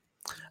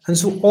 And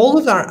so all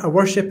of our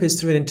worship is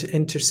through an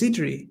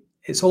intercedary.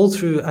 It's all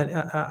through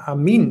a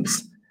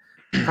means.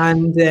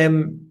 And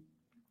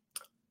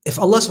if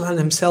Allah subhanahu wa ta'ala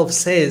Himself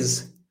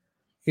says,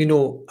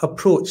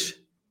 approach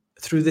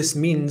through this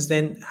means,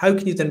 then how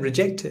can you then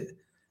reject it?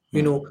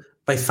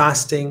 By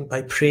fasting,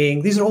 by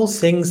praying. These are all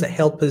things that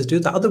help us do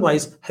that.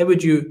 Otherwise, how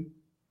would you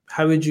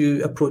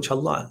approach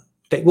Allah?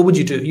 Like, what would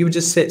you do? You would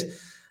just sit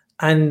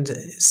and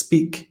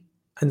speak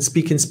and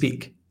speak and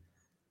speak.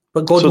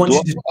 But God wants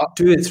you to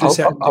do it through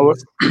certain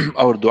things.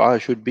 Our dua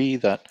should be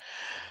that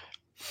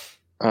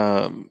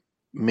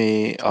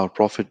may our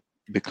Prophet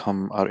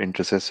become our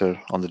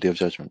intercessor on the day of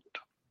judgment.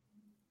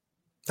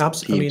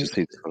 Absolutely. Came to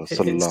see the Prophet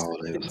sallallahu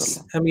alaihi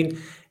wasallam. I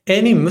mean,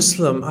 any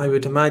Muslim, I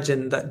would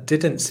imagine, that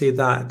didn't say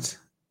that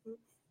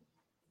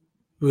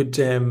would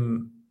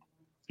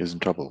He's in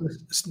trouble.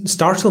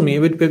 startle me. It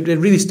would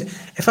really.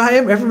 If I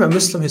ever met a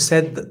Muslim who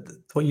said that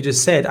what you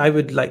just said, I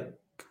would like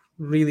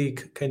really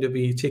kind of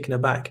be taken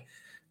aback,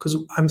 because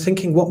I'm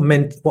thinking, what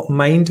mind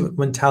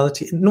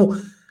mentality? No,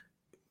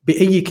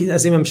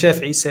 as Imam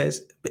Shafi'i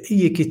says,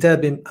 بأي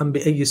كتاب أم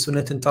بأي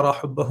سنة ترى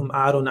حبهم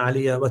عار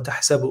عليا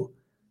وتحسبوا.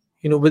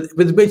 You know,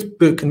 with which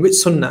book and which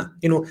sunnah?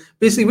 You know,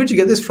 basically, where did you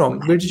get this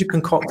from? Where did you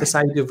concoct this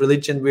idea of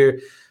religion where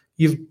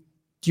you've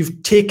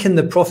taken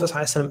the Prophet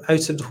ﷺ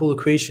out of the whole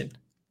equation?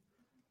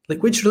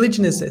 Like, which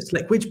religion is this?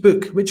 Like, which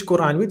book, which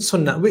Quran, which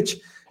sunnah, which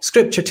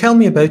scripture? Tell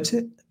me about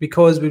it,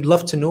 because we'd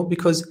love to know.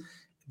 Because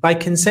by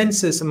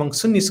consensus among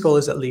Sunni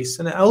scholars at least,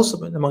 and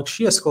also among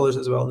Shia scholars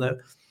as well now,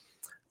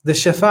 the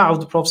shafa'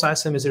 of the Prophet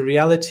ﷺ is a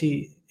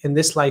reality in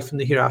this life and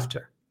the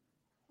hereafter.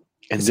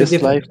 In this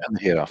life and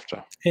the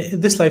hereafter.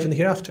 In this life and the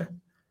hereafter.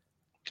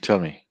 Tell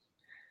me.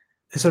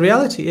 It's a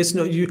reality. It's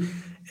not you.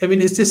 I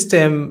mean, it's just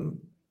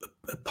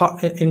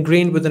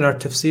ingrained within our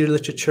tafsir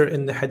literature,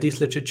 in the hadith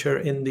literature,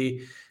 in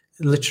the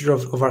literature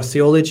of our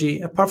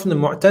theology. Apart from the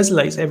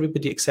Mu'tazilites,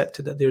 everybody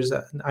accepted that there's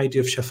an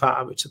idea of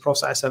shafa'ah, which the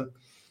Prophet ﷺ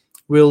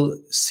will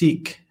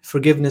seek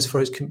forgiveness for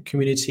his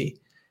community.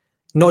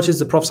 Not just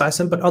the Prophet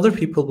ﷺ, but other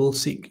people will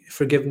seek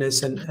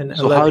forgiveness and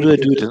so how do I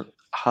do it?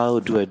 How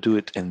do I do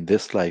it in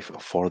this life,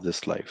 for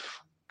this life?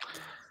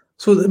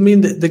 So, I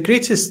mean, the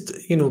greatest,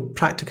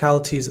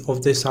 practicalities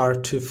of this are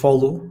to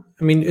follow.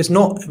 I mean,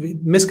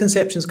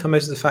 misconceptions come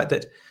out of the fact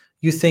that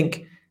you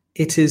think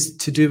it is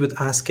to do with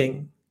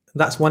asking.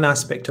 That's one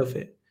aspect of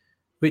it,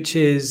 which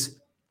is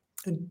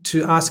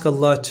to ask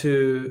Allah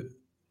to,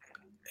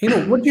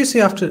 what do you say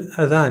after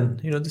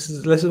adhan? This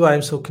is why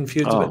I'm so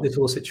confused about this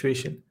whole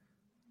situation.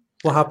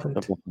 What happened?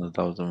 I'm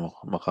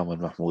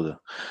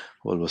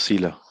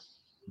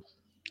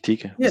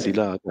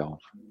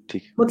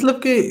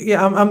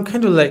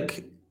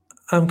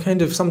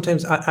kind of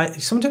sometimes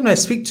when I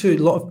speak to a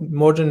lot of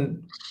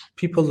modern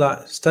people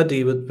that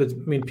study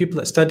people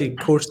that study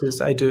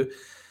courses I do,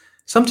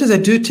 sometimes I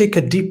do take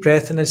a deep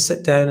breath and I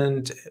sit down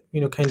and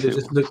kind of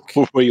just look.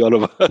 What were you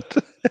all about?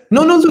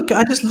 No, look,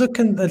 I just look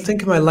and I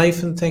think of my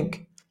life and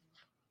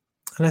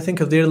I think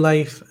of their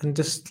life, and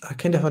just I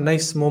kind of have a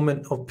nice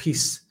moment of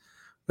peace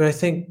where I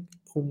think,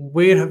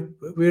 where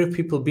have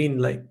people been?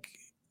 Like,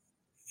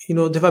 they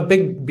have a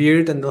big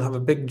beard and they'll have a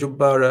big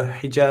jubba or a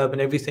hijab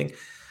and everything.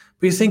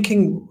 But you're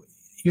thinking,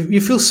 you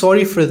feel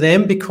sorry for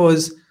them,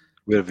 because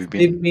where have you been?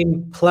 They've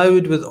been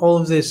plowed with all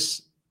of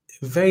this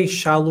very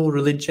shallow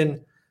religion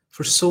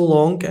for so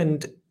long,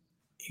 and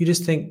you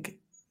just think,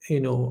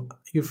 you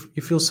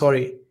feel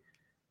sorry.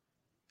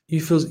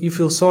 You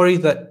feel sorry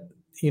that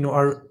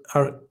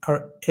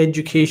our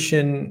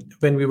education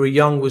when we were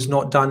young was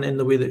not done in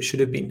the way that it should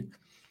have been.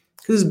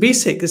 Because it's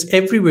basic, it's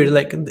everywhere.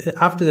 Like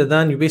after the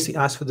adhan, you basically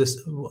ask for this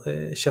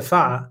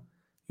shafa'ah,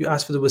 you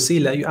ask for the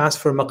wasila, you ask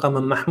for maqam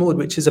al-mahmud,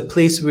 which is a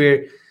place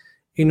where,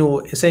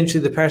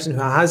 essentially the person who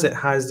has it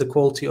has the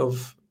quality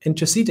of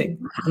interceding.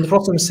 And the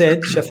Prophet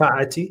said,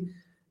 shafa'ati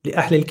li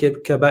ahli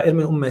al-kaba'ir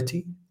min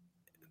ummati.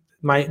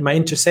 My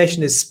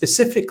intercession is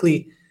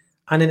specifically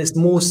and in its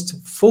most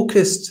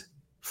focused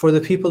for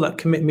the people that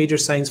commit major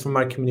sins from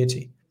our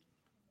community.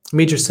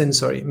 Major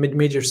sins.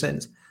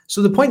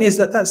 So the point is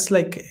that that's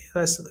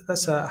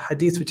a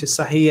hadith which is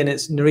sahih, and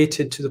it's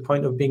narrated to the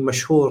point of being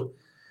mashhur,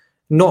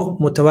 not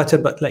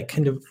mutawatir, but like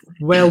kind of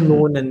well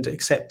known and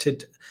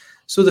accepted.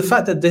 So the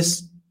fact that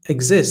this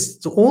exists,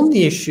 the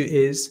only issue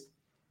is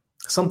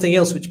something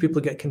else which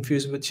people get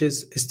confused, which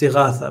is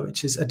istighatha,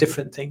 which is a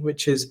different thing,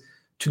 which is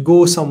to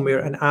go somewhere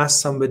and ask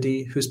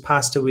somebody who's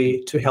passed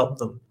away to help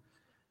them,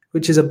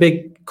 which is a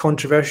big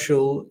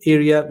controversial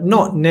area,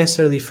 not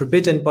necessarily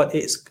forbidden, but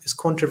it's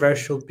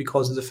controversial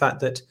because of the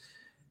fact that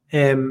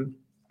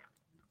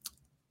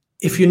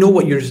if you know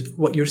what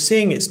you're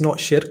saying, it's not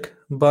shirk,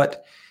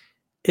 but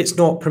it's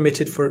not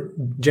permitted for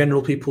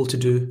general people to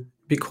do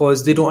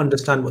because they don't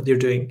understand what they're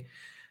doing.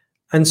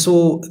 And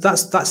so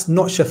that's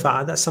not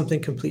shafa'ah, that's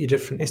something completely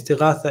different.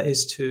 Istighatha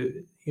is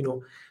to,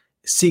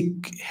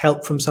 seek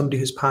help from somebody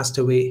who's passed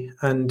away.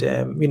 And,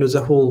 there's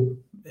a whole,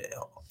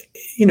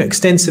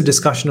 extensive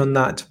discussion on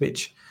that,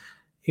 which,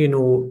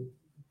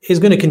 is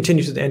going to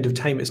continue to the end of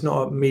time. It's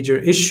not a major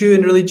issue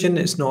in religion.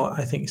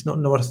 I think it's not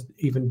worth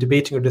even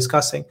debating or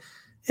discussing.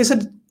 It's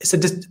a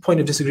point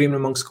of disagreement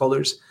among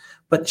scholars.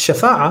 But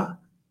shafa'ah,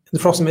 the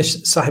Prophet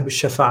is sahib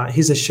al-shafa'ah.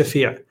 He's a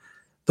shafi',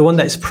 the one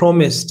that is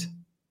promised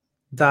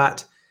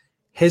that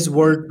his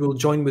word will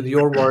join with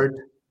your word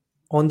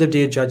on the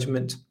day of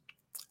judgment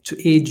to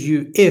aid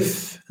you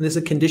if, and there's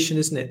a condition,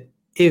 isn't it?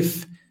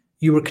 If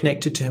you were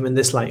connected to him in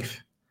this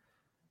life.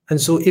 And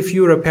so if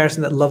you were a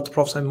person that loved the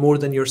Prophet more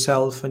than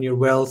yourself and your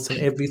wealth and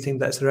everything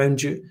that's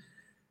around you,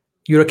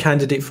 you're a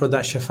candidate for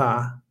that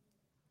shafa'ah.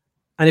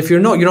 And if you're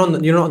not, you're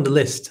not on the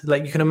list.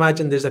 Like you can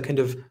imagine there's a kind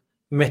of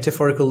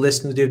metaphorical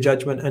list on the day of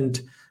judgment,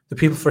 and the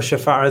people for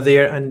shafa'ah are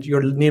there and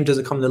your name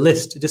doesn't come on the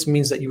list. It just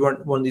means that you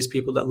weren't one of these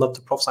people that loved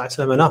the Prophet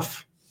ﷺ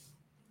enough.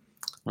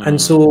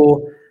 And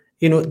so,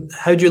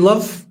 how do you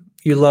love?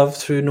 You love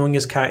through knowing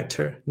his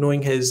character,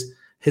 knowing his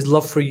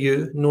love for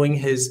you, knowing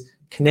his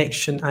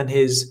connection and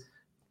his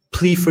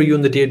plea for you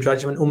on the day of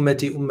judgment.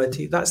 Ummati,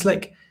 ummati. That's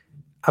like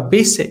a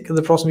basic.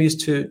 The Prophet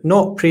used to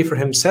not pray for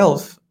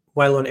himself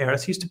while on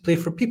earth. He used to pray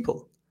for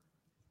people.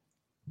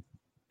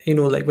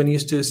 Like when he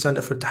used to stand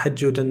up for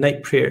tahajjud and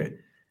night prayer,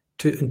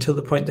 until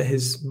the point that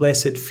his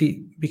blessed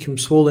feet became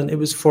swollen. It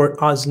was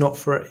for us, not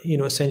for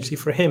essentially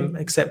for him,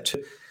 except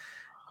to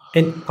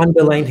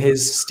underline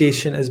his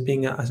station as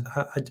being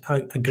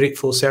a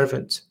grateful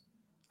servant.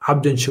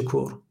 Abdun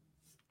Shakur.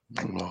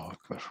 Allahu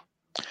Akbar.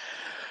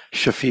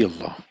 Shafi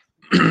Allah.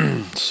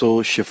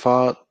 So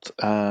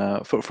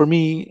Shafaat, for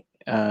me,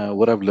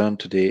 what I've learned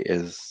today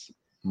is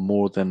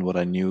more than what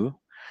I knew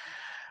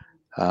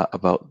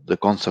about the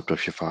concept of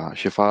Shafa.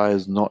 Shafa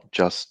is not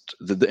just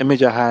the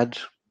image I had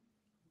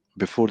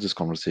before this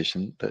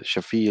conversation, that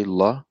Shafi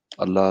Allah,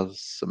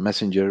 Allah's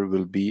messenger,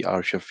 will be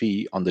our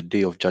Shafi on the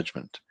day of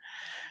judgment.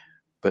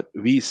 But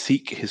we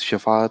seek his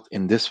Shafaat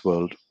in this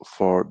world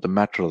for the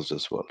matter of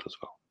this world as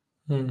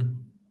well.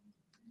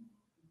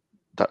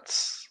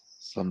 That's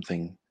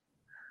something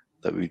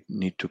that we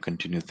need to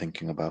continue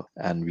thinking about.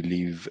 And we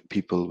leave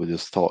people with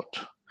this thought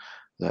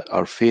that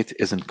our faith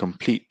isn't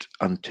complete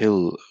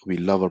until we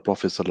love our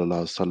Prophet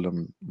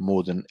ﷺ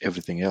more than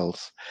everything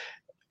else,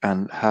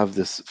 and have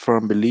this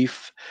firm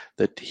belief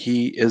that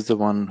he is the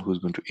one who's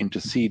going to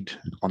intercede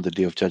on the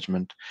day of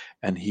judgment,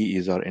 and he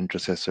is our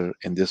intercessor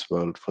in this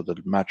world for the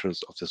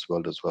matters of this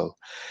world as well.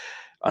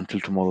 Until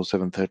tomorrow,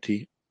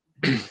 7:30.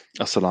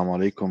 Assalamu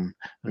alaikum.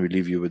 And we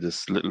leave you with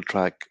this little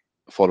track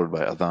followed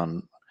by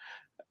Adhan.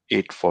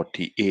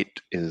 8:48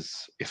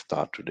 is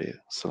Iftar today.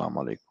 Assalamu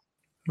alaikum.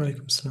 Wa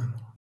alaikum salam.